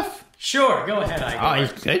stuff? Sure, go ahead, Igor. Oh,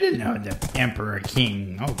 he's good to know the Emperor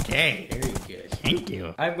King. Okay. Very good. Thank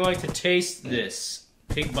you. I'm going to taste this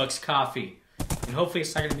Pig Bucks coffee. And hopefully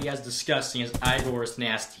it's not going to be as disgusting as Igor's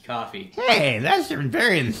nasty coffee. Hey, that's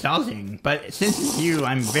very insulting, but since it's you,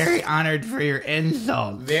 I'm very honored for your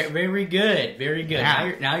insults. Very good, very good.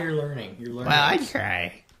 Yeah. Now you're learning. You're learning. Well, I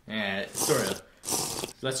try. Yeah, sort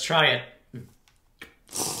of. Let's try it.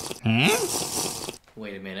 Huh?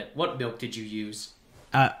 Wait a minute. What milk did you use?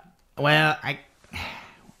 Well,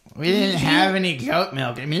 we didn't have any goat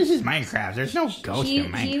milk. I mean, this is Minecraft. There's no goats He in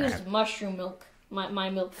used Minecraft. mushroom milk. My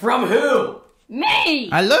milk. From who? Me!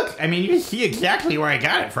 Look, I mean, you can see exactly where I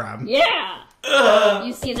got it from. Yeah! Ugh,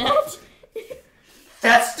 You see that?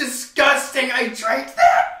 that's disgusting. I drank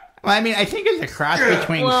that. Well, I mean, I think it's a cross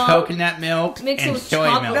between Well, coconut milk mix it and with soy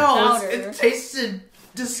chocolate. milk. No, Powder. it tasted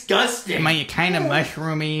disgusting. I mean, kind of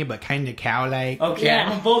mushroomy, but kind of cow-like. Okay, Yeah. I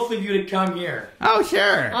want both of you to come here. Oh,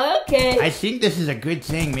 sure. Okay. I think this is a good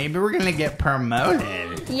thing. Maybe we're gonna get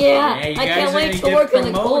promoted. Yeah, Yeah, you I guys can't are wait gonna to get work in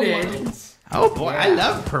the gold promoted. mines. Oh boy, I Yeah.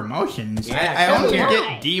 love promotions. Yeah, I come only here.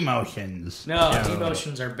 get demotions. No, So,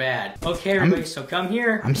 demotions are bad. Okay, everybody, so come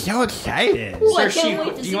here. I'm so excited. Ooh, I Sir can't Sheep, wait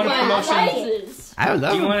to do see you want a my promotion? prizes. I would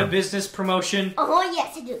love Do you want a it. business promotion? Oh,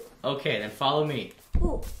 yes, I do. Okay, then follow me.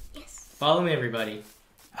 Oh, yes. Follow me, everybody.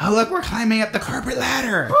 Oh, look, we're climbing up the carpet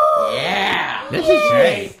ladder. Yeah. This is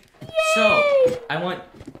great. So, I want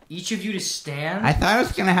each of you to stand. I thought I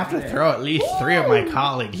was going to have to throw at least 3 of my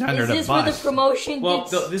colleagues under the Is this where the bus. promotion Well,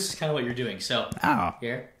 gets... this is kind of what you're doing. So, Oh.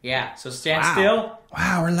 here. Yeah. So, stand Wow. still.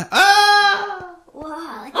 Wow, we're like... Oh!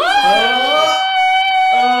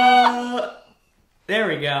 Wow. There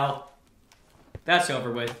we go. That's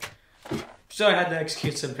over with. So I had to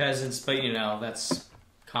execute some peasants, but you know, that's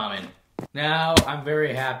common. Now, I'm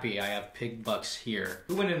very happy I have pig bucks here.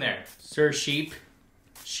 Who went in there? Sir Sheep?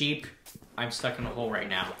 Sheep? I'm stuck in a hole right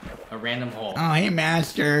now. A random hole. Oh, hey,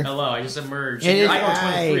 Master. Hello, I just emerged. It is Igor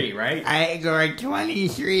 23, right? Igor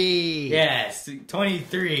 23. Yes,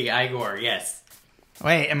 23, Igor, yes.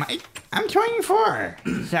 Wait, I'm 24.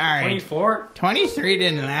 Sorry. 24? 23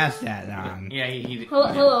 didn't last that long. Yeah, he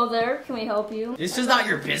Hello there, can we help you? This is not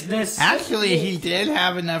your business. Actually, he did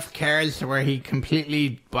have enough carrots to where he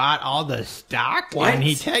completely bought all the stock. What? And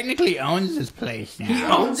he technically owns this place now. He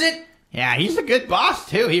owns it? Yeah, he's a good boss,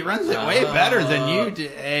 too. He runs it way better than you do.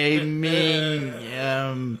 I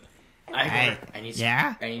mean, Igor, I need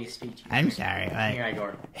to speak to you. I'm sorry. Here,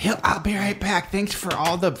 Igor. I'll be right back. Thanks for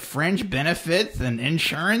all the fringe benefits and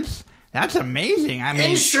insurance. That's amazing. I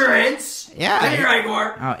mean, Insurance? Yeah. Come here,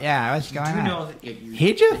 Igor. Oh, yeah, what's going Do you on? know that you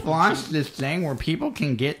He just launched this thing where people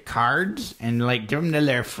can get cards and like give them to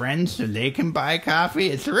their friends so they can buy coffee.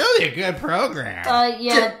 It's really a good program.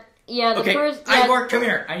 Yeah, the okay, first... Yeah, Igor, come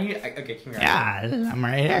here. Okay, come here. Yeah, I'm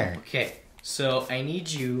right here. Okay, so I need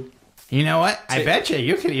you... You know what? I bet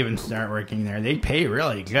you could even start working there. They pay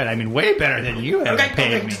really good. I mean, way better than you ever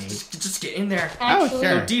paid me. Just get in there. Oh, Actually,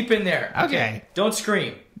 sure. Go deep in there. Okay. Don't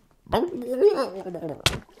scream. There we go.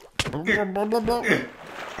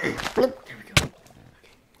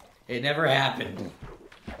 It never happened.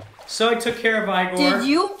 So I took care of Igor. Did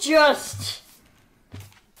you just...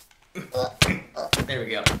 There we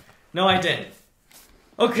go. No, I didn't.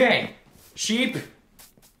 Okay. Sheep.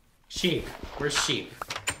 Sheep. Where's sheep?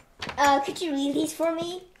 Could you read these for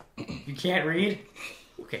me? You can't read?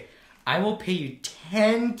 Okay. I will pay you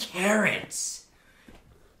 10 carrots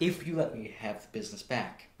if you let me have the business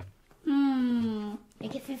back.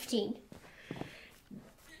 Make it 15.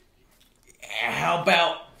 How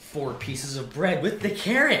about 4 pieces of bread with the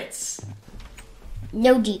carrots?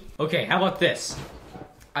 No deep. Okay, how about this?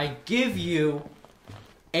 I give you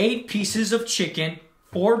 8 pieces of chicken,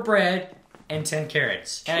 4 bread, and 10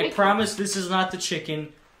 carrots. And I promise this is not the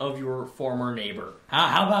chicken of your former neighbor.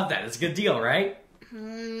 How about that? It's a good deal, right?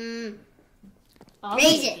 Raise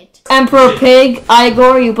it. Emperor Pig,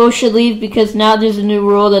 Igor, you both should leave because now there's a new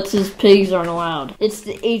rule that says pigs aren't allowed. It's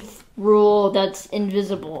the 8th rule that's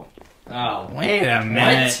invisible. Oh. Wait a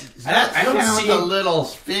minute. That I don't sounds see- a little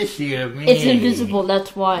fishy of me. It's invisible,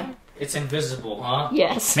 that's why. It's invisible, huh?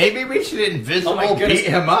 Yes. Maybe we should invisible Oh my goodness. beat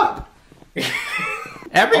him up.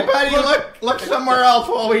 Everybody look somewhere else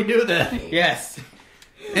while we do this. Yes.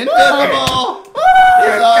 Invisible!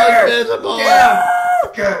 It's all invisible!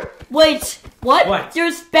 Yeah. Wait, what? What?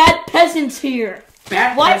 There's bad peasants here.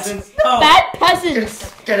 Bad What? peasants. Bad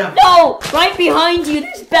peasants. Get up. No, right behind you,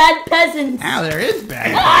 there's bad peasants. Now there is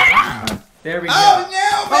bad. There we go. Oh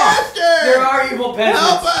no, Master! There are evil peasants.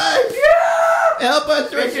 Help us! Help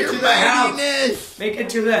us Make with it your to the house. mightiness! Make it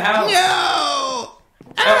to the house. No!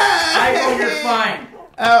 I know you're fine.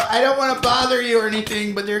 Oh, I don't want to bother you or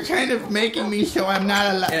anything, but they're kind of making me so I'm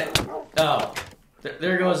not allowed.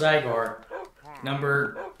 There goes Igor.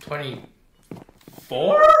 Number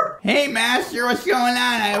 24? Hey, Master, what's going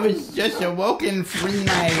on? I was just awoken from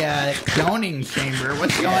my cloning chamber.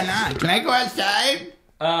 What's going on? Can I go outside?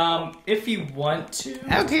 If you want to.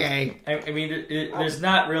 Okay. I mean, there's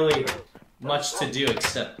not really much to do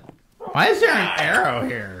except... Why is there an arrow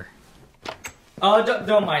here? Oh,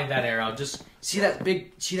 don't mind that arrow. Just see that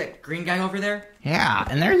green guy over there? Yeah,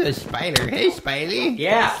 and there's a spider. Hey, Spidey.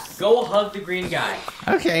 Yeah, go hug the green guy.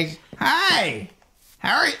 Okay. Hi.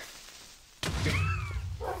 How are you?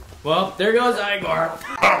 Well, there goes Igor.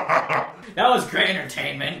 That was great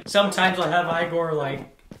entertainment. Sometimes I'll have Igor,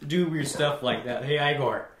 do weird stuff like that. Hey,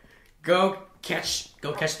 Igor, go catch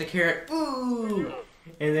the carrot. Ooh.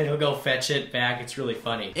 And then he'll go fetch it back. It's really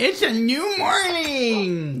funny. It's a new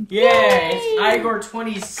morning. Yeah, it's Igor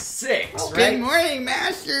 26, right? Good morning,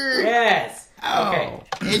 Master. Yes. Oh, Okay.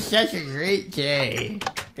 it's such a great day.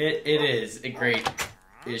 It is a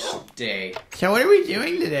great-ish day. So what are we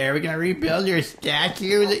doing today? Are we going to rebuild your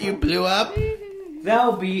statue that you blew up?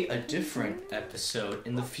 That'll be a different episode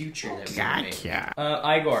in the future that we Gotcha. make.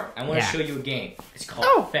 Igor, I want to Yeah. show you a game. It's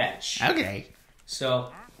called Fetch. Okay.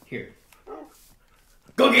 So, here.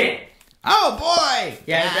 Go get it! Oh, boy.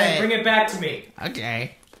 Yeah, Got then it. bring it back to me.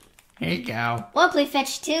 Okay. Here you go. We'll play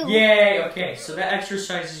fetch too. Yay! Okay, so that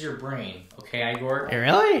exercises your brain. Okay, Igor?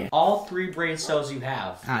 Really? All 3 brain cells you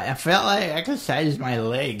have. I felt like I exercised my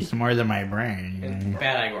legs more than my brain.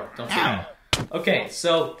 Bad Igor. Don't say that. Okay,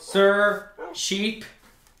 so, Sir Sheep,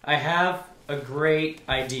 I have a great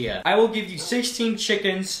idea. I will give you 16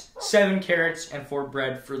 chickens, 7 carrots, and 4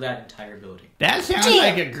 bread for that entire building. That sounds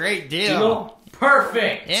like a great deal.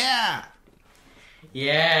 Perfect! Yeah.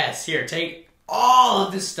 Yes, here, take all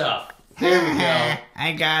of this stuff. There we go.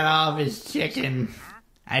 I got all of his chicken.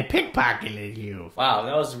 I pickpocketed you. Wow,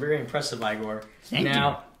 that was very impressive, Igor. Thank you.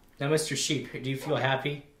 Now, Mr. Sheep, do you feel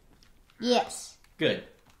happy? Yes. Good.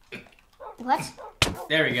 What?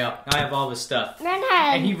 There we go. Now I have all this stuff. Redhead.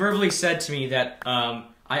 And he verbally said to me that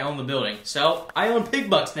I own the building. So, I own Pig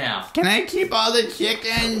Bucks now. Can I keep all the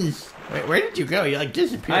chickens? Wait, where did you go? You like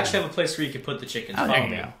disappeared. I actually have a place where you can put the chickens. Oh, there Follow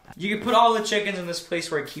you me. go. You can put all the chickens in this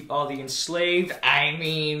place where I keep all the enslaved,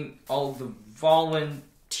 all the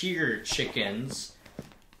volunteer chickens.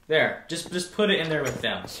 There, just put it in there with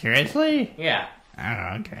them. Seriously? Yeah.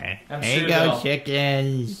 Oh, okay. I'm There sure you go, they'll-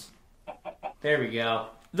 chickens. There we go.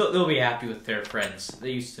 They'll be happy with their friends.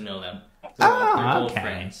 They used to know them. They're old okay.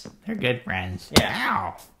 friends. They're good friends. Yeah.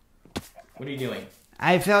 Ow. What are you doing?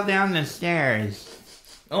 I fell down the stairs.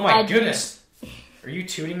 Oh my goodness. Are you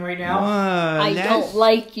tooting right now? I don't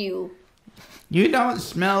like you. You don't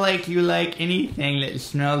smell like you like anything that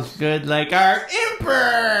smells good like our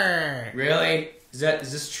emperor. Really? Is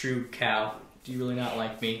this true, cow? Do you really not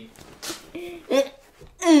like me?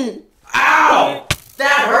 Ow!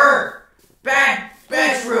 That hurt!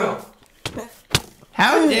 Bedroom!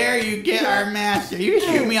 How dare you get our master? You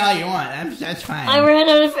can shoot me all you want. That's fine. I ran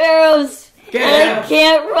out of arrows. Get And him! I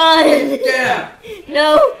can't run. Yeah!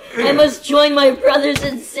 No, I must join my brothers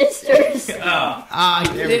and sisters. Oh,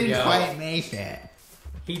 You There we didn't go. quite make it.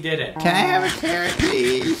 he did it. Can I have a carrot,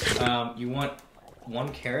 please? You want 1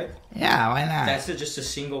 carrot? Yeah, why not? That's just a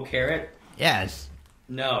single carrot? Yes.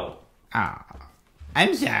 No. Oh,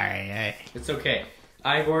 I'm sorry. It's okay.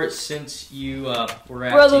 Igor, since you were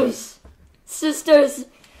at... Brothers, sisters,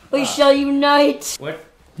 we shall unite. What?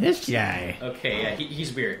 This guy. Okay, yeah,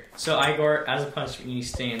 he's weird. So, Igor, as a punishment, you need to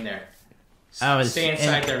stay in there. Stay it's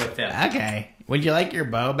inside there with them. Okay. Would you like your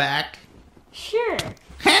bow back? Sure.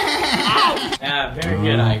 Ah, very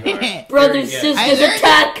good, Igor. Brothers, Very good. I sisters, learned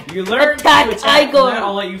attack! You learned Attack to attack, Igor. and then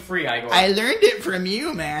I'll let you free, Igor. I learned it from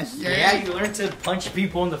you, master. Yeah, you learned to punch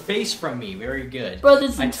people in the face from me. Very good.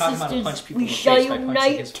 Brothers I and taught him how to sisters, punch people we in the shall face by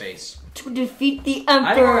punching his unite face. to defeat the Igor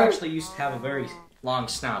Emperor. actually used to have a very long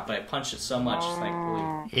snout, but I punched it so much, it's like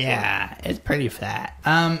really... Yeah, it's pretty fat.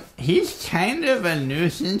 He's kind of a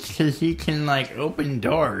nuisance because he can, like, open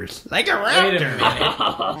doors. Like a Wait a raptor.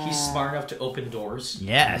 minute. He's smart enough to open doors?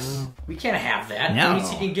 Yes, We can't have that. No. That means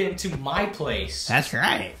he can get into my place. that's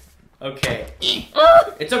right. Okay.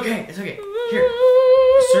 It's okay. It's okay. Here.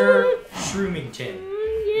 Sir Shroomington.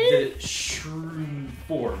 The Shroom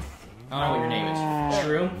Fourth. I don't know what your name is.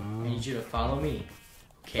 Shroom, I need you to follow me.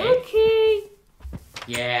 Okay? Okay.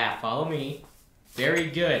 Yeah, follow me. Very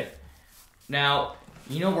good. Now,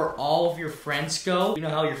 you know where all of your friends go? You know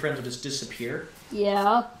how your friends will just disappear?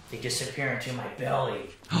 Yeah. They disappear into my belly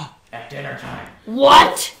at dinner time.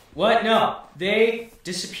 What? What? No. They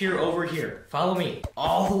disappear over here. Follow me.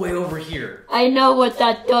 All the way over here. I know what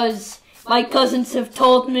that does. My cousins have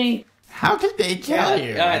told me. How could they tell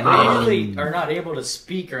you? They usually are not able to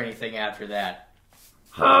speak or anything after that.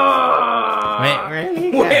 Wait, where did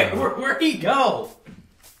he go? Wait, where'd he go?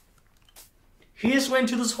 He just went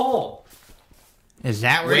into this hole. Is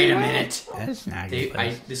that where Wait he a went? minute. That's not good.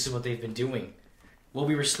 place. This is what they've been doing. While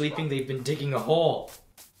we were sleeping, they've been digging a hole.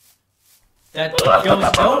 That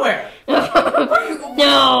goes nowhere.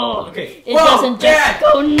 No. Okay. It doesn't just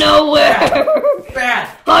go nowhere.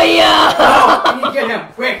 Bad. Oh yeah. Oh, we need to get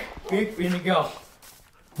him. Quick. We need to go.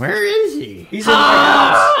 Where is he? He's in my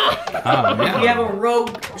house. Oh, no. We have a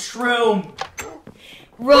rogue shroom.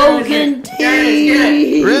 Rogan There it is, get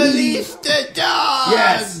it. Release the dogs!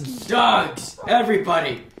 Yes. Dogs.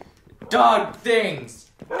 Everybody. Dog things.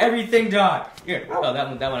 Everything dog. Here. Oh, that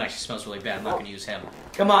one actually smells really bad. I'm not going to use him.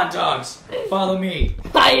 Come on, dogs. Follow me.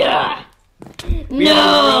 Hiya. We have a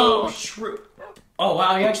No. rogue shroom. Oh,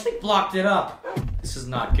 wow. He actually blocked it up. This is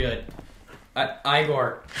not good.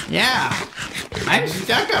 Igor. Yeah. I'm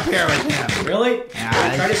stuck up here with him. Really?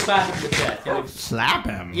 Yeah, Try to slap him to death. Slap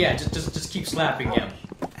him. Yeah, just keep slapping him.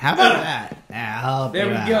 How about that? Yeah, I'll help There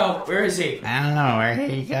you we out. go. Where is he? I don't know. Where did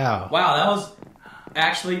he go? Wow, that was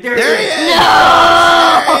actually there. There he is. is!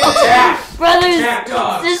 Attack! Brothers, Attack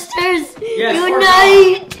dogs. sisters,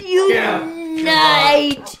 Yes, unite. Yeah.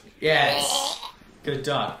 Unite. Yes. Good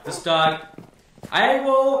dog. This dog I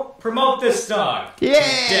will promote this dog.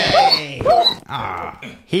 Yay! Aw,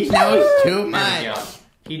 he knows too much. There we go.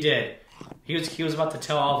 He did. He was about to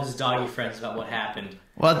tell all of his doggy friends about what happened.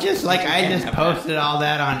 Well, just like I just posted all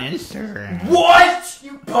that on Instagram. What?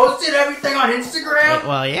 You posted everything on Instagram?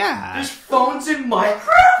 Well, yeah. There's phones in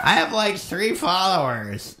Minecraft? I have like 3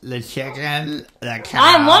 followers. The chicken, the cow.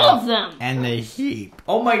 I'm one of them. And the sheep.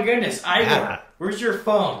 Oh my goodness, Igor. Yeah. Where's your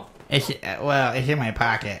phone? It's in my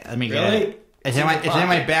pocket. Let me get Really? it. It's in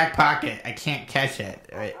my back pocket. I can't catch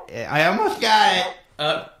it. I almost got it.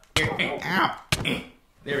 Ow.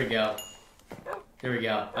 There we go. There we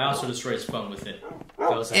go. I also destroyed his phone with it.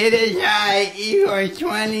 It is Igor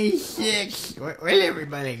 26. Where'd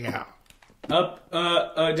everybody go?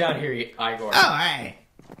 Down here, Igor. Oh, hi.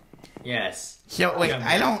 Yes. So wait,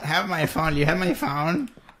 I don't have my phone. Do you have my phone?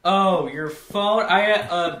 Oh, your phone?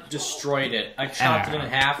 I destroyed it. I chopped it in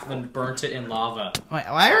half, then burnt it in lava. Wait,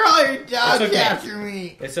 why are all your dogs okay. after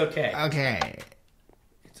me? It's okay. Okay.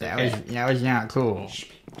 Okay. That was not cool.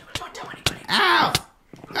 Don't tell anybody. Ow!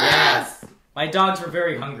 Yes. My dogs were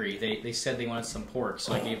very hungry. They said they wanted some pork,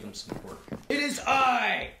 so I gave them some pork. It is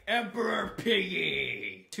I, Emperor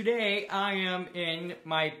Piggy. Today I am in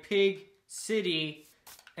my pig city,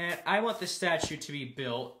 and I want the statue to be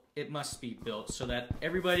built. It must be built so that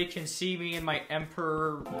everybody can see me in my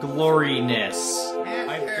emperor gloriness.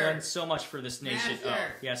 I've done so much for this nation. Master,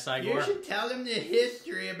 oh, yes, Igor. You should tell them the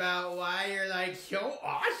history about why you're like so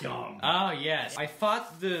awesome. Oh, yes. I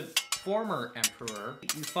fought the former emperor.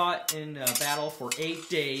 We fought in a battle for 8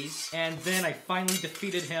 days, and then I finally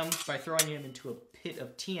defeated him by throwing him into a pit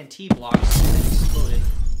of TNT blocks that exploded,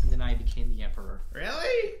 and then I became the emperor.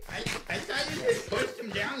 Really? I thought you just pushed him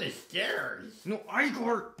down the stairs. No,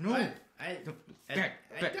 Igor! No! What? Bad.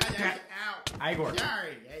 Ow. Igor.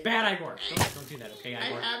 Sorry. Bad Igor. Don't do that, okay,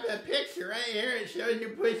 Igor? I have a picture right here. It shows you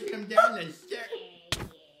pushing him down the stairs.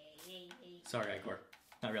 Sorry, Igor.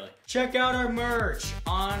 Not really. Check out our merch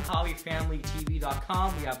on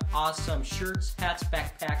HobbyFamilyTV.com. We have awesome shirts, hats,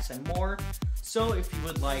 backpacks, and more. So if you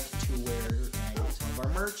would like to wear and get some of our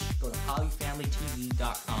merch, go to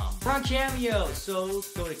HobbyFamilyTV.com. We're on Cameo, so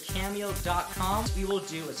go to Cameo.com. We will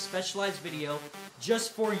do a specialized video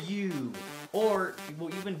just for you. Or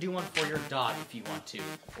we'll even do one for your dog if you want to,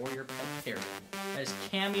 or your pet parrot. That is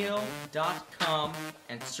Cameo.com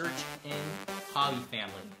and search in Hobby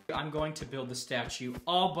Family. I'm going to build the statue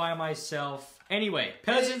all by myself. Anyway,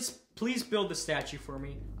 peasants, please build the statue for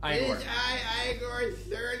me. Igor. Is Igor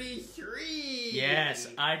 33? Yes,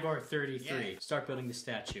 Igor 33. Yes. Start building the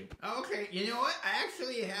statue. Okay, you know what? I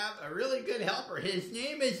actually have a really good helper. His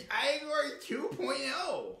name is Igor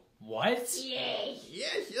 2.0. What? Yes.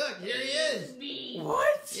 Yes, look, here he is. Me.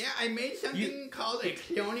 What? Yeah, I made something called a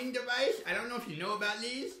cloning device. I don't know if you know about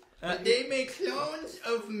these. But they make clones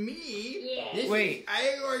of me. Yeah. This Wait.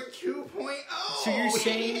 is Igor 2.0. So you're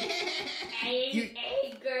saying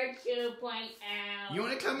Igor 2.0. You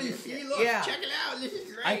want to come and see? Look, Yeah. check it out. This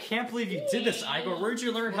is great. I can't believe you did this, Igor. Where'd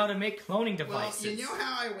you learn how to make cloning Well, devices? you know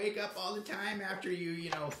how I wake up all the time after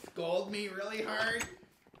you scold me really hard?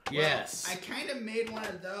 Yes. Well, I kind of made one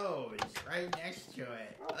of those right next to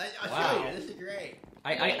it. I'll Wow. show you. This is great.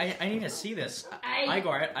 I need to see this.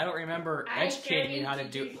 Igor, I don't remember educating you how to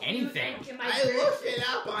do anything. I looked it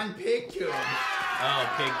up on PigTube. Oh,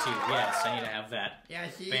 PigTube. Yes, I need to have that. Yeah,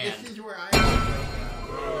 see, Banned. this is where I wake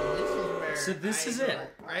up. This is where So this is it.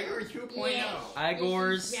 Igor 2.0.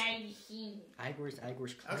 Igor's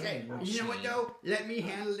Okay, cloning you know what machine. though? Let me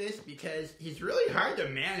handle this because he's really hard to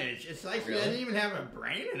manage. It's like Really? he doesn't even have a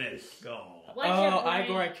brain in his skull. What's your Oh, brain?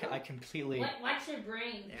 Igor, I completely... What's your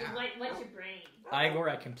brain? Yeah. What's your brain? Igor,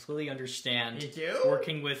 I completely understand. You do?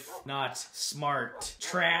 Working with not smart,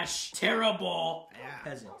 trash, terrible Yeah.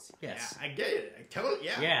 peasants. Yes. Yeah, I get it. I totally,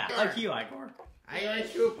 yeah. Yeah, Sure. like you, Igor. Igor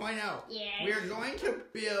 2.0. Yes. We're going to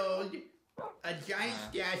build a giant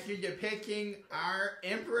statue depicting our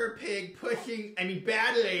Emperor Pig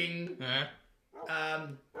battling,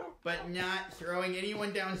 but not throwing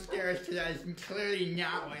anyone downstairs because that is clearly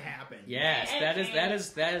not what happened. Yes, that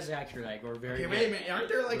is accurate, Igor. Very Okay, good. wait a minute. Aren't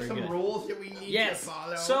there like Very some good. rules that we need Yes. to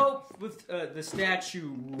follow? So with the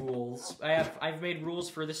statue rules, I've made rules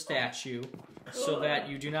for the statue so that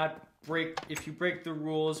you do not break. If you break the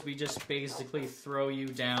rules, we just basically throw you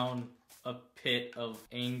down a pit of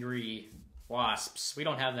angry wasps. We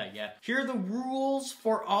don't have that yet. Here are the rules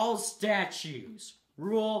for all statues.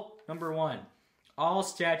 Rule number 1: all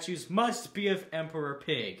statues must be of Emperor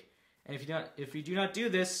Pig. And if you do not do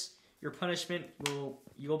this, your punishment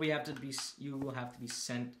you will have to be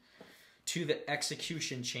sent to the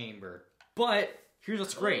execution chamber. But here's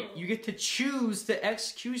what's great: you get to choose the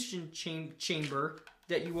execution chamber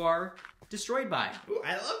that you are destroyed by. Ooh,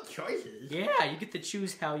 I love choices. Yeah, you get to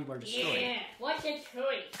choose how you are destroyed. Yeah, what's a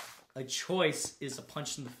choice? A choice is a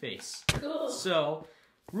punch in the face. Cool. So,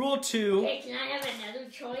 rule 2. Hey, can I have another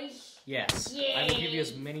choice? Yes, Yay. I will give you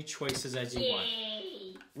as many choices as you want.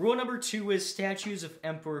 Yay. Rule number 2 is statues of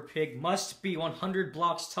Emperor Pig must be 100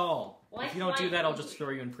 blocks tall. If you don't do that, I'll just throw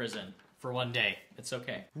you in prison for 1 day. It's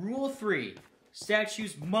okay. Rule 3,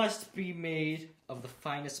 statues must be made of the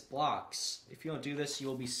finest blocks. If you don't do this, you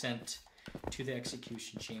will be sent to the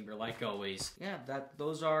execution chamber, like always. Yeah,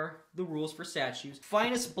 those are the rules for statues.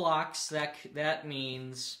 Finest blocks, that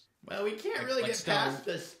means... Well, we can't really like get stone. past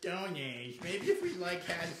the Stone Age. Maybe if we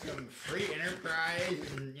had some free enterprise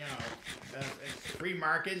and free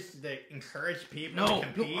markets that encourage people to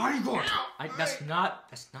compete. Igor! I'm sorry. That's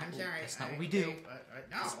not what we do.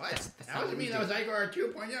 No, what? That's That not what wasn't we me. do. That was Igor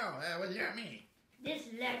 2.0. That was not me. This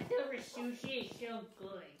leftover sushi is so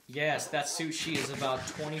good. Yes, that sushi is about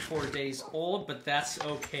 24 days old, but that's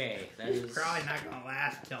okay. That It's is... probably not gonna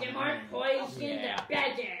last till The morning. more poison, Yeah. the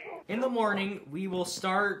better. In the morning, we will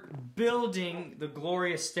start building the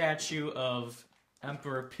glorious statue of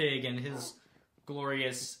Emperor Pig and his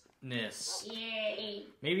gloriousness. Yay.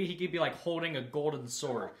 Maybe he could be like holding a golden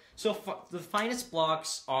sword. So the finest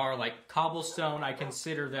blocks are like cobblestone. I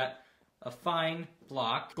consider that a fine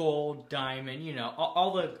block. Gold, diamond,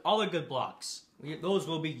 all the good blocks. Those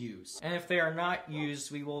will be used. And if they are not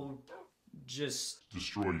used, we will just...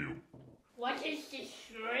 Destroy you. What does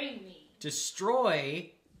destroy me?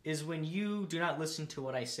 Destroy is when you do not listen to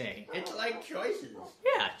what I say. It's like choices.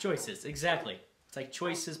 Yeah, choices, exactly. It's like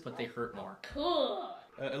choices, but they hurt more. Cool.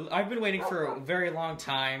 I've been waiting for a very long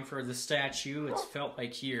time for the statue. It's felt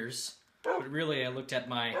like years. But really, I looked at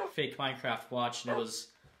my fake Minecraft watch and it was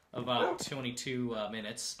about 22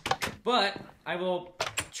 minutes. But I will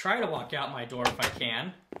try to walk out my door if I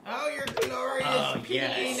can. Oh, your glorious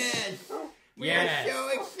yes. penis! We Yes. are so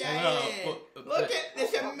excited! Look at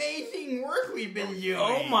this amazing work we've been doing!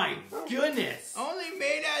 Oh my goodness! Only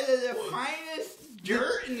made out of the finest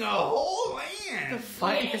dirt in the whole land! The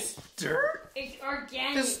finest dirt? It's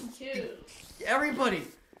organic This- too. Everybody,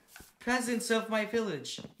 peasants of my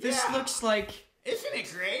village, this Yeah. looks like... Isn't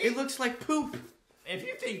it great? It looks like poop. If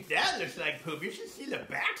you think that looks like poop, you should see the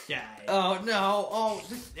backside. Oh no! Oh,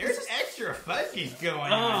 There's extra fuzzies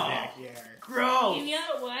going on back there. gross! You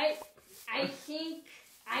know what? I think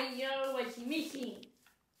I know what's missing.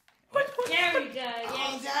 What? There we go.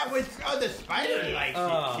 Oh, Yes. the spider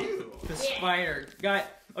likes it too. The spider.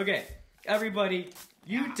 Okay, everybody,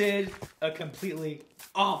 you did a completely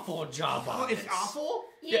awful job on Oh, it's this. awful?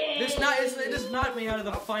 It is not made out of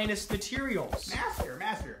the finest materials.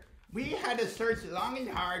 Master, we had to search long and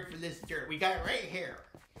hard for this dirt. We got it right here.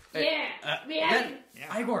 Yeah. We have.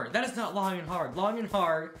 Yeah. Igor, that is not long and hard. Long and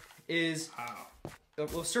hard is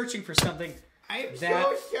well, searching for something. I'm That-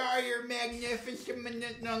 so sorry, your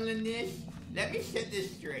magnificentness. Let me set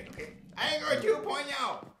this straight, okay? Igor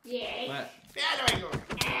 2.0. Yeah. But, Bad Igor.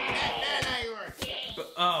 Bad Igor.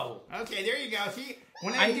 oh, Okay, there you go. See,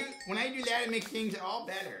 when I do that, it makes things all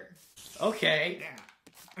better. okay.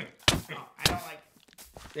 Yeah. Oh, I don't like.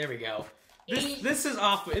 There we go. This is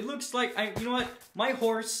awful. It looks like you know what? My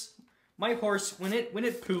horse when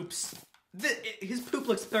it poops, his poop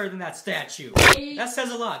looks better than that statue. That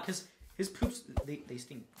says a lot because his poops they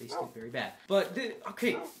stink very bad. But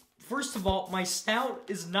okay, first of all, my snout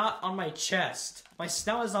is not on my chest. My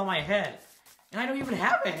snout is on my head, and I don't even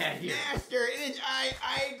have a head here. Master, it is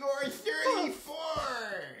Igor 34.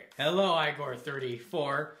 Hello, Igor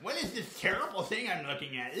 34. What is this terrible thing I'm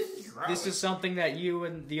looking at? This is gross. This is something that you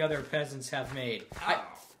and the other peasants have made.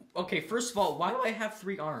 Okay, first of all, why do I have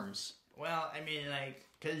 3 arms? Well, I mean,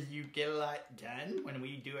 because you get a lot done when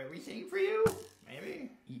we do everything for you,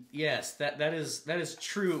 maybe? Yes, that is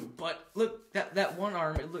true. But look, that one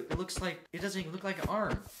arm, it looks like, it doesn't even look like an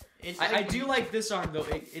arm. I do like this arm, though.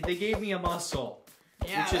 They gave me a muscle.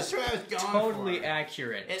 Yeah, which that's is what I was going totally for.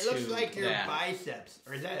 accurate. It looks to like your that. biceps.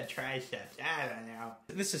 Or is that a triceps? I don't know.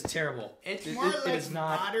 This is terrible. It's It- more it like is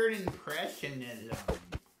not. modern impressionism.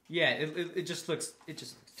 Yeah, it just looks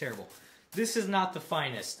terrible. This is not the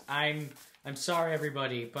finest. I'm sorry,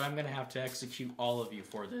 everybody, but I'm gonna have to execute all of you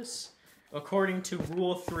for this. According to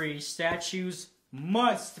Rule 3, statues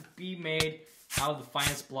must be made out of the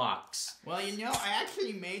finest blocks. Well, I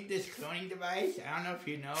actually made this cloning device. I don't know if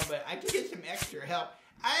you know, but I can get some extra help.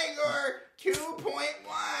 Igor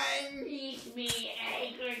 2.1! Teach me,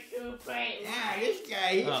 Igor 2.1. Yeah, this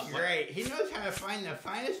guy, he's what? great. He knows how to find the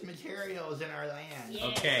finest materials in our land. Yeah.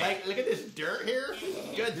 Okay. Look at this dirt here.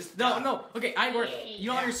 Good stuff. No. Okay, Igor, you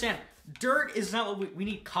don't understand. dirt is not what we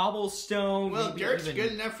need. Cobblestone. Well, maybe dirt's even-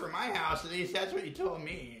 good enough for my house. At least that's what you told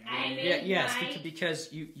me. Yes, because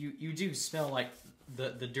you do smell like the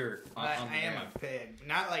dirt. On I the am ground. a pig,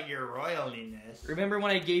 not like your royaliness. Remember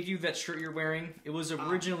when I gave you that shirt you're wearing? It was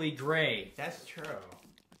originally gray. That's true.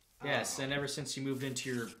 Yes, and ever since you moved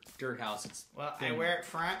into your dirt house, it's Well, I been- wear it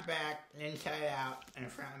front, back, inside out, and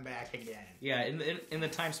front and back again. Yeah, in the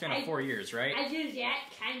time span of 4 years, right? I do that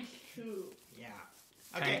times 2. Yeah.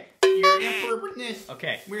 Okay, your inappropriateness.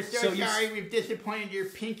 Okay, We're so sorry we've disappointed your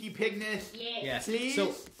pinky pigness. Yes. Please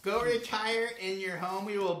So go retire in your home.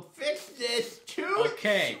 We will fix this too.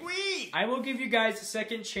 Okay. Sweet. I will give you guys a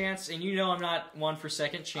second chance, and you know I'm not one for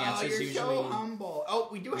second chances. Oh, you're usually. so humble. Oh,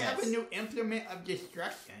 we do have Yes. a new implement of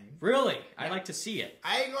destruction. Really? I'd like to see it.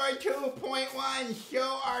 Igor 2.1,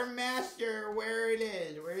 show our master where it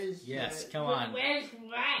is. Where is Yes, the, come on. Where's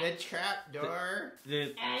what? the trap door?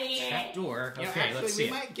 The yeah. trap door. You know, Okay, actually, let's see we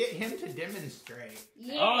it. might get him to demonstrate.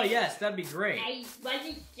 Oh yes, that'd be great. What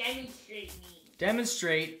does demonstrate mean?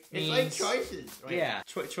 Demonstrate It's means like choices. Like, yeah,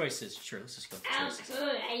 choices. Sure, let's just go with Oh, choices.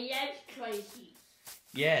 good. I love choices.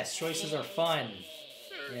 Yes, choices are fun.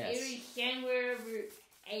 Yes. Every somewhere where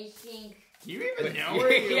I think. Do you even know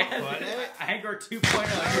where you Yes, put it? Igor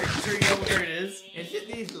 2.0. You're sure you know where it is? Is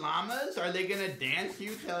it these llamas? Are they gonna dance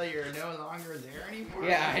you till you're no longer there anymore?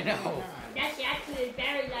 Yeah, I know. That's actually a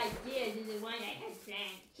better idea than the one I had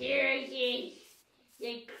planned. Here is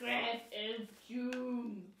the crab of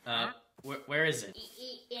doom. Where is it?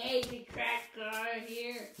 It has a crack car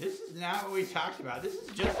here. This is not what we talked about. This is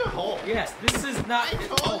just a hole. Yes, this is not. I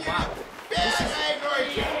told Oh you. wow. Bad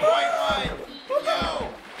Igor 2.1. No.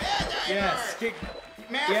 Bad Igor. Yes.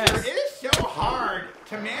 Master, Yes. it is so hard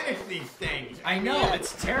to manage these things. I know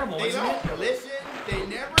it's terrible, They isn't it? don't listen. They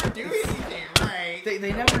never do anything right.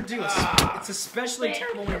 They never do. Ah. It's especially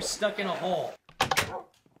terrible when you're stuck in a hole.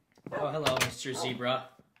 Oh, hello, Mr. Zebra.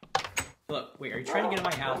 Look, wait, are you trying to get in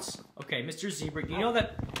my house? Okay, Mr. Zebra, you know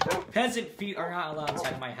that peasant feet are not allowed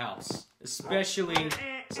inside my house. Especially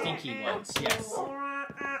stinky ones, yes.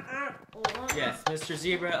 Yes, Mr.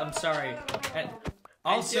 Zebra, I'm sorry. And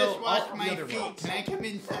also, I just washed all my the other feet. ones. Can I come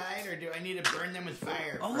inside, or do I need to burn them with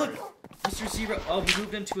fire? Oh, first? look, Mr. Zebra, oh, we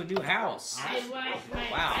moved into a new house. I washed my.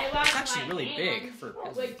 Wow, I it's washed actually my really big hands for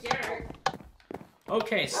with dirt.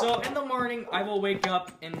 Okay, so in the morning, I will wake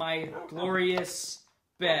up in my glorious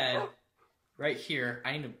bed right here.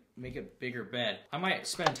 I need to make a bigger bed. I might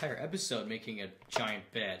spend an entire episode making a giant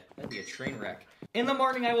bed. That'd be a train wreck. In the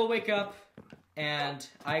morning, I will wake up, and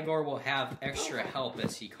Igor will have extra help,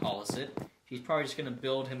 as he calls it. He's probably just going to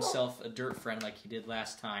build himself a dirt friend like he did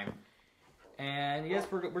last time. And yes,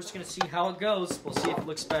 we're just going to see how it goes. We'll see if it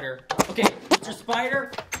looks better. Okay, Mr.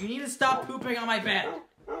 Spider, you need to stop pooping on my bed.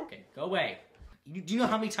 Okay, go away. Do you know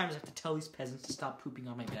how many times I have to tell these peasants to stop pooping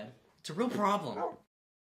on my bed? It's a real problem.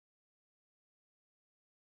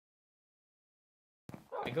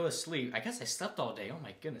 I go to sleep. I guess I slept all day. Oh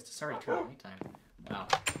my goodness, it's already turned nighttime. Wow.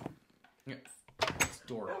 Here, this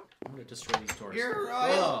door. I'm gonna destroy these doors. Your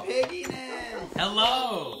royal Whoa. pigginess.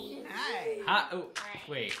 Hello! Hi. Hi. Oh,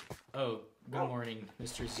 wait. Oh, good morning,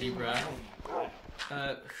 Mr. Zebra.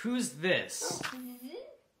 Who's this?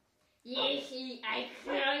 Yes, I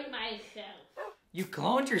cloned myself. You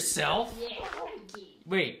cloned yourself? Yes, I did.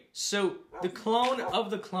 Wait, so the clone of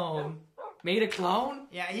the clone made a clone?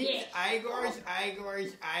 Yeah, he's Yeah. Igor's Igor.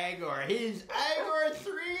 He's Igor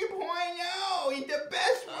 3.0. He's the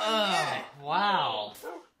best one yet. Wow.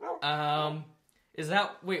 Is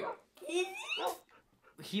that wait?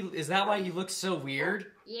 Is that why he looks so weird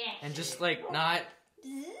Yes. and just like not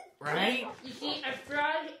right? You see, a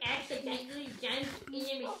frog accidentally jumped in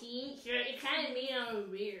the machine, so it kind of made it all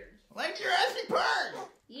weird. Like Jurassic Park.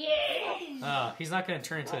 Yeah. He's not gonna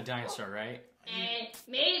turn into a dinosaur, right?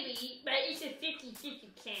 Maybe, but it's a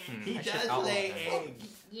 50-50 chance. He I should does outlaw lay that. eggs.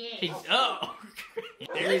 Yeah.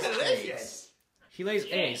 They're delicious. He lays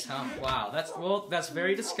eggs, huh? Wow, that's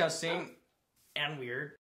very disgusting and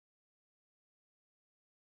weird.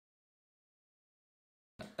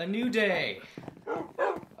 A new day.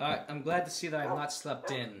 I'm glad to see that I've not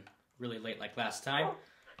slept in really late like last time.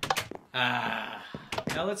 Now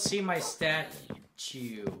let's see my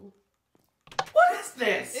statue. What is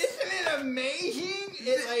this? Isn't it amazing?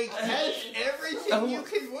 It like has everything you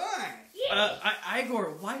could want.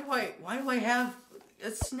 Igor, why do I have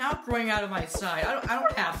a snout growing out of my side? I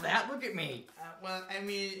don't have that. Look at me. Well, I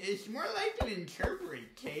mean, it's more like an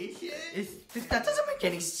interpretation. That doesn't make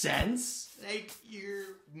any sense. Like you're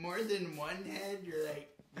more than one head. You're like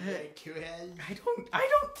two heads. I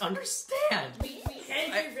don't understand. Because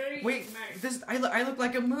you're very Wait, smart. I look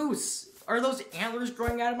like a moose. Are those antlers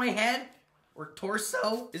growing out of my head? or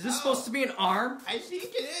torso? Is this supposed to be an arm? I think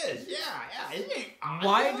it is. Yeah, isn't it awesome?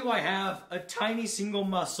 Why do I have a tiny single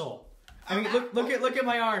muscle? I mean, look at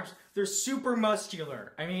my arms. They're super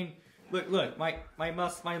muscular. I mean, look,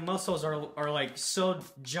 my muscles are like so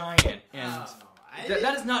giant, and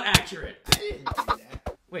that is not accurate. I didn't do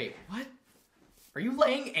that. Wait, what? Are you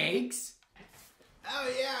laying eggs? Oh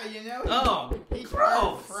yeah, you know. He's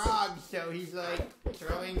gross. a frog, so he's like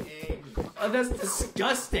throwing eggs. Oh, that's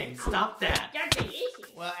disgusting. Stop that. That's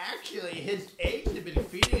delicious. Well, actually, his eggs have been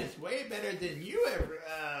feeding us way better than you ever.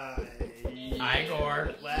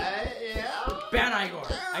 Igor. What? Yeah. Bad Igor.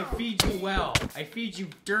 I feed you well. I feed you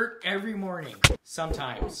dirt every morning.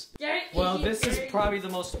 Sometimes. Well, this is probably the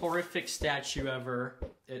most horrific statue ever.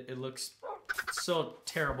 It looks so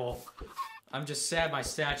terrible. I'm just sad my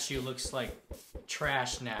statue looks like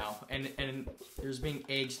trash now, and there's being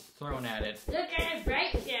eggs thrown at it. Look at the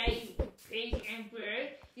bright side, Prince Emperor.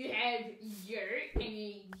 You have dirt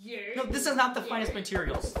and dirt. No, this is not the finest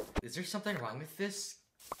materials. Is there something wrong with this?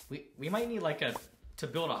 We might need like to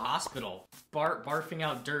build a hospital. Barfing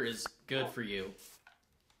out dirt is good for you.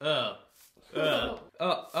 It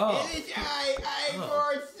is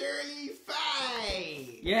Igor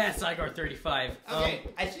 35. Yes, Igor 35. Okay,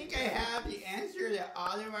 I think I have the answer to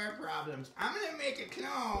all of our problems. I'm gonna make a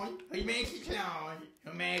clone. Who makes a clone?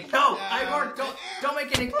 Who makes No, Igor, don't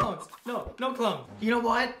make any clones. No clones. You know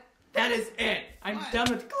what? That is it. I'm done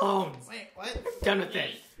with clones. Wait, what? I'm done with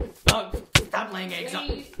it. Oh, stop laying eggs up.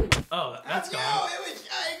 Oh, that's gone. No, it was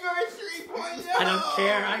Igor 3.0. I don't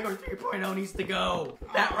care. Igor 3.0 needs to go.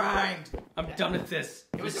 That rhymed. I'm done with this.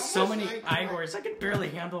 There's so many Igors. I can barely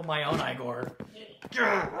handle my own Igor.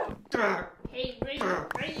 Hey,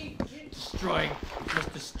 Ray, Destroy.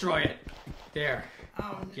 Just destroy it. There.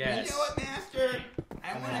 Yes. You know what, Master?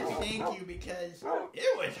 I want to thank you because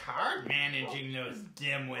it was hard managing those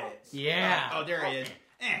dimwits. Yeah. Oh, there he is.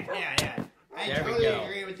 Yeah. I There we totally go.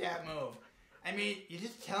 agree with that move. I mean, you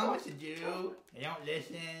just tell them what to do, they don't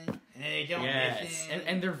listen, and then they don't listen.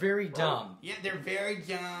 And they're very dumb. Yeah, they're very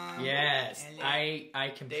dumb. Yes, and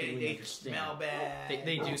I completely they understand. smell bad.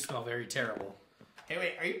 They do smell very terrible. Hey,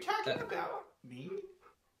 wait, are you talking about me?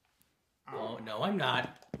 Oh, no, I'm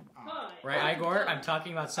not. Hi. Right, Igor? I'm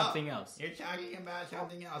talking about something else. You're talking about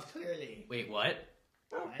something else, clearly. Wait, what?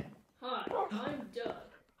 What? Hi, I'm Doug.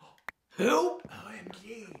 Who?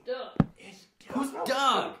 OMG. Doug. It's Doug. Who's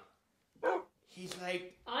Doug? He's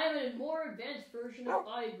like... I'm a more advanced version of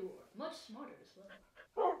Igor. Much smarter as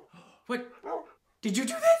well. What? Did you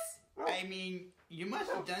do this? I mean, you must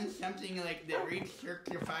have done something like that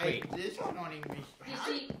recirculated this cloning machine. You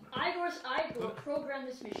see, Igor programmed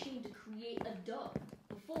this machine to create a Doug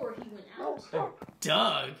before he went out.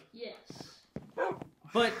 Doug? Yes.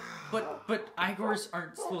 But Igors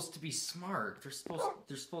aren't supposed to be smart. They're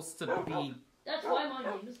supposed to be... That's why my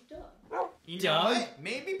name is Doug. You know Doug? what?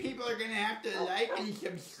 Maybe people are gonna have to like and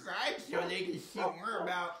subscribe so they can see more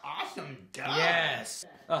about awesome Doug. Yes.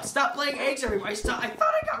 Stop laying eggs everywhere. I thought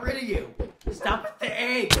I got rid of you. Stop with the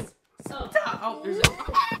eggs. Stop. Oh, there's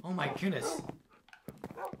oh my goodness.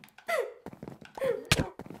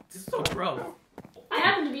 This is so gross. I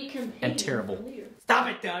happen to be campaigning And terrible. for leader. Stop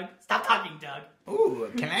it, Doug. Stop talking, Doug.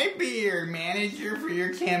 Ooh, can I be your manager for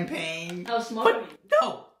your campaign? How smart are you?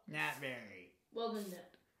 No. Not very. Well then,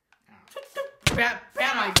 no. Bad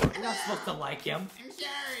Igor. You're not supposed to like him. I'm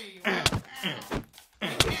sorry.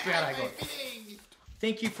 Bad Igor.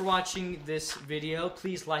 Thank you for watching this video.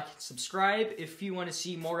 Please like and subscribe. If you want to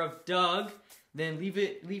see more of Doug, then leave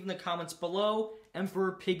in the comments below.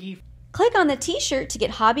 Emperor Piggy. Click on the t-shirt to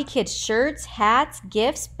get Hobby Kids shirts, hats,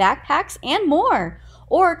 gifts, backpacks, and more.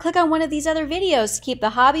 Or click on one of these other videos to keep the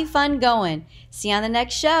hobby fun going. See you on the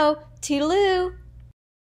next show. Toodaloo!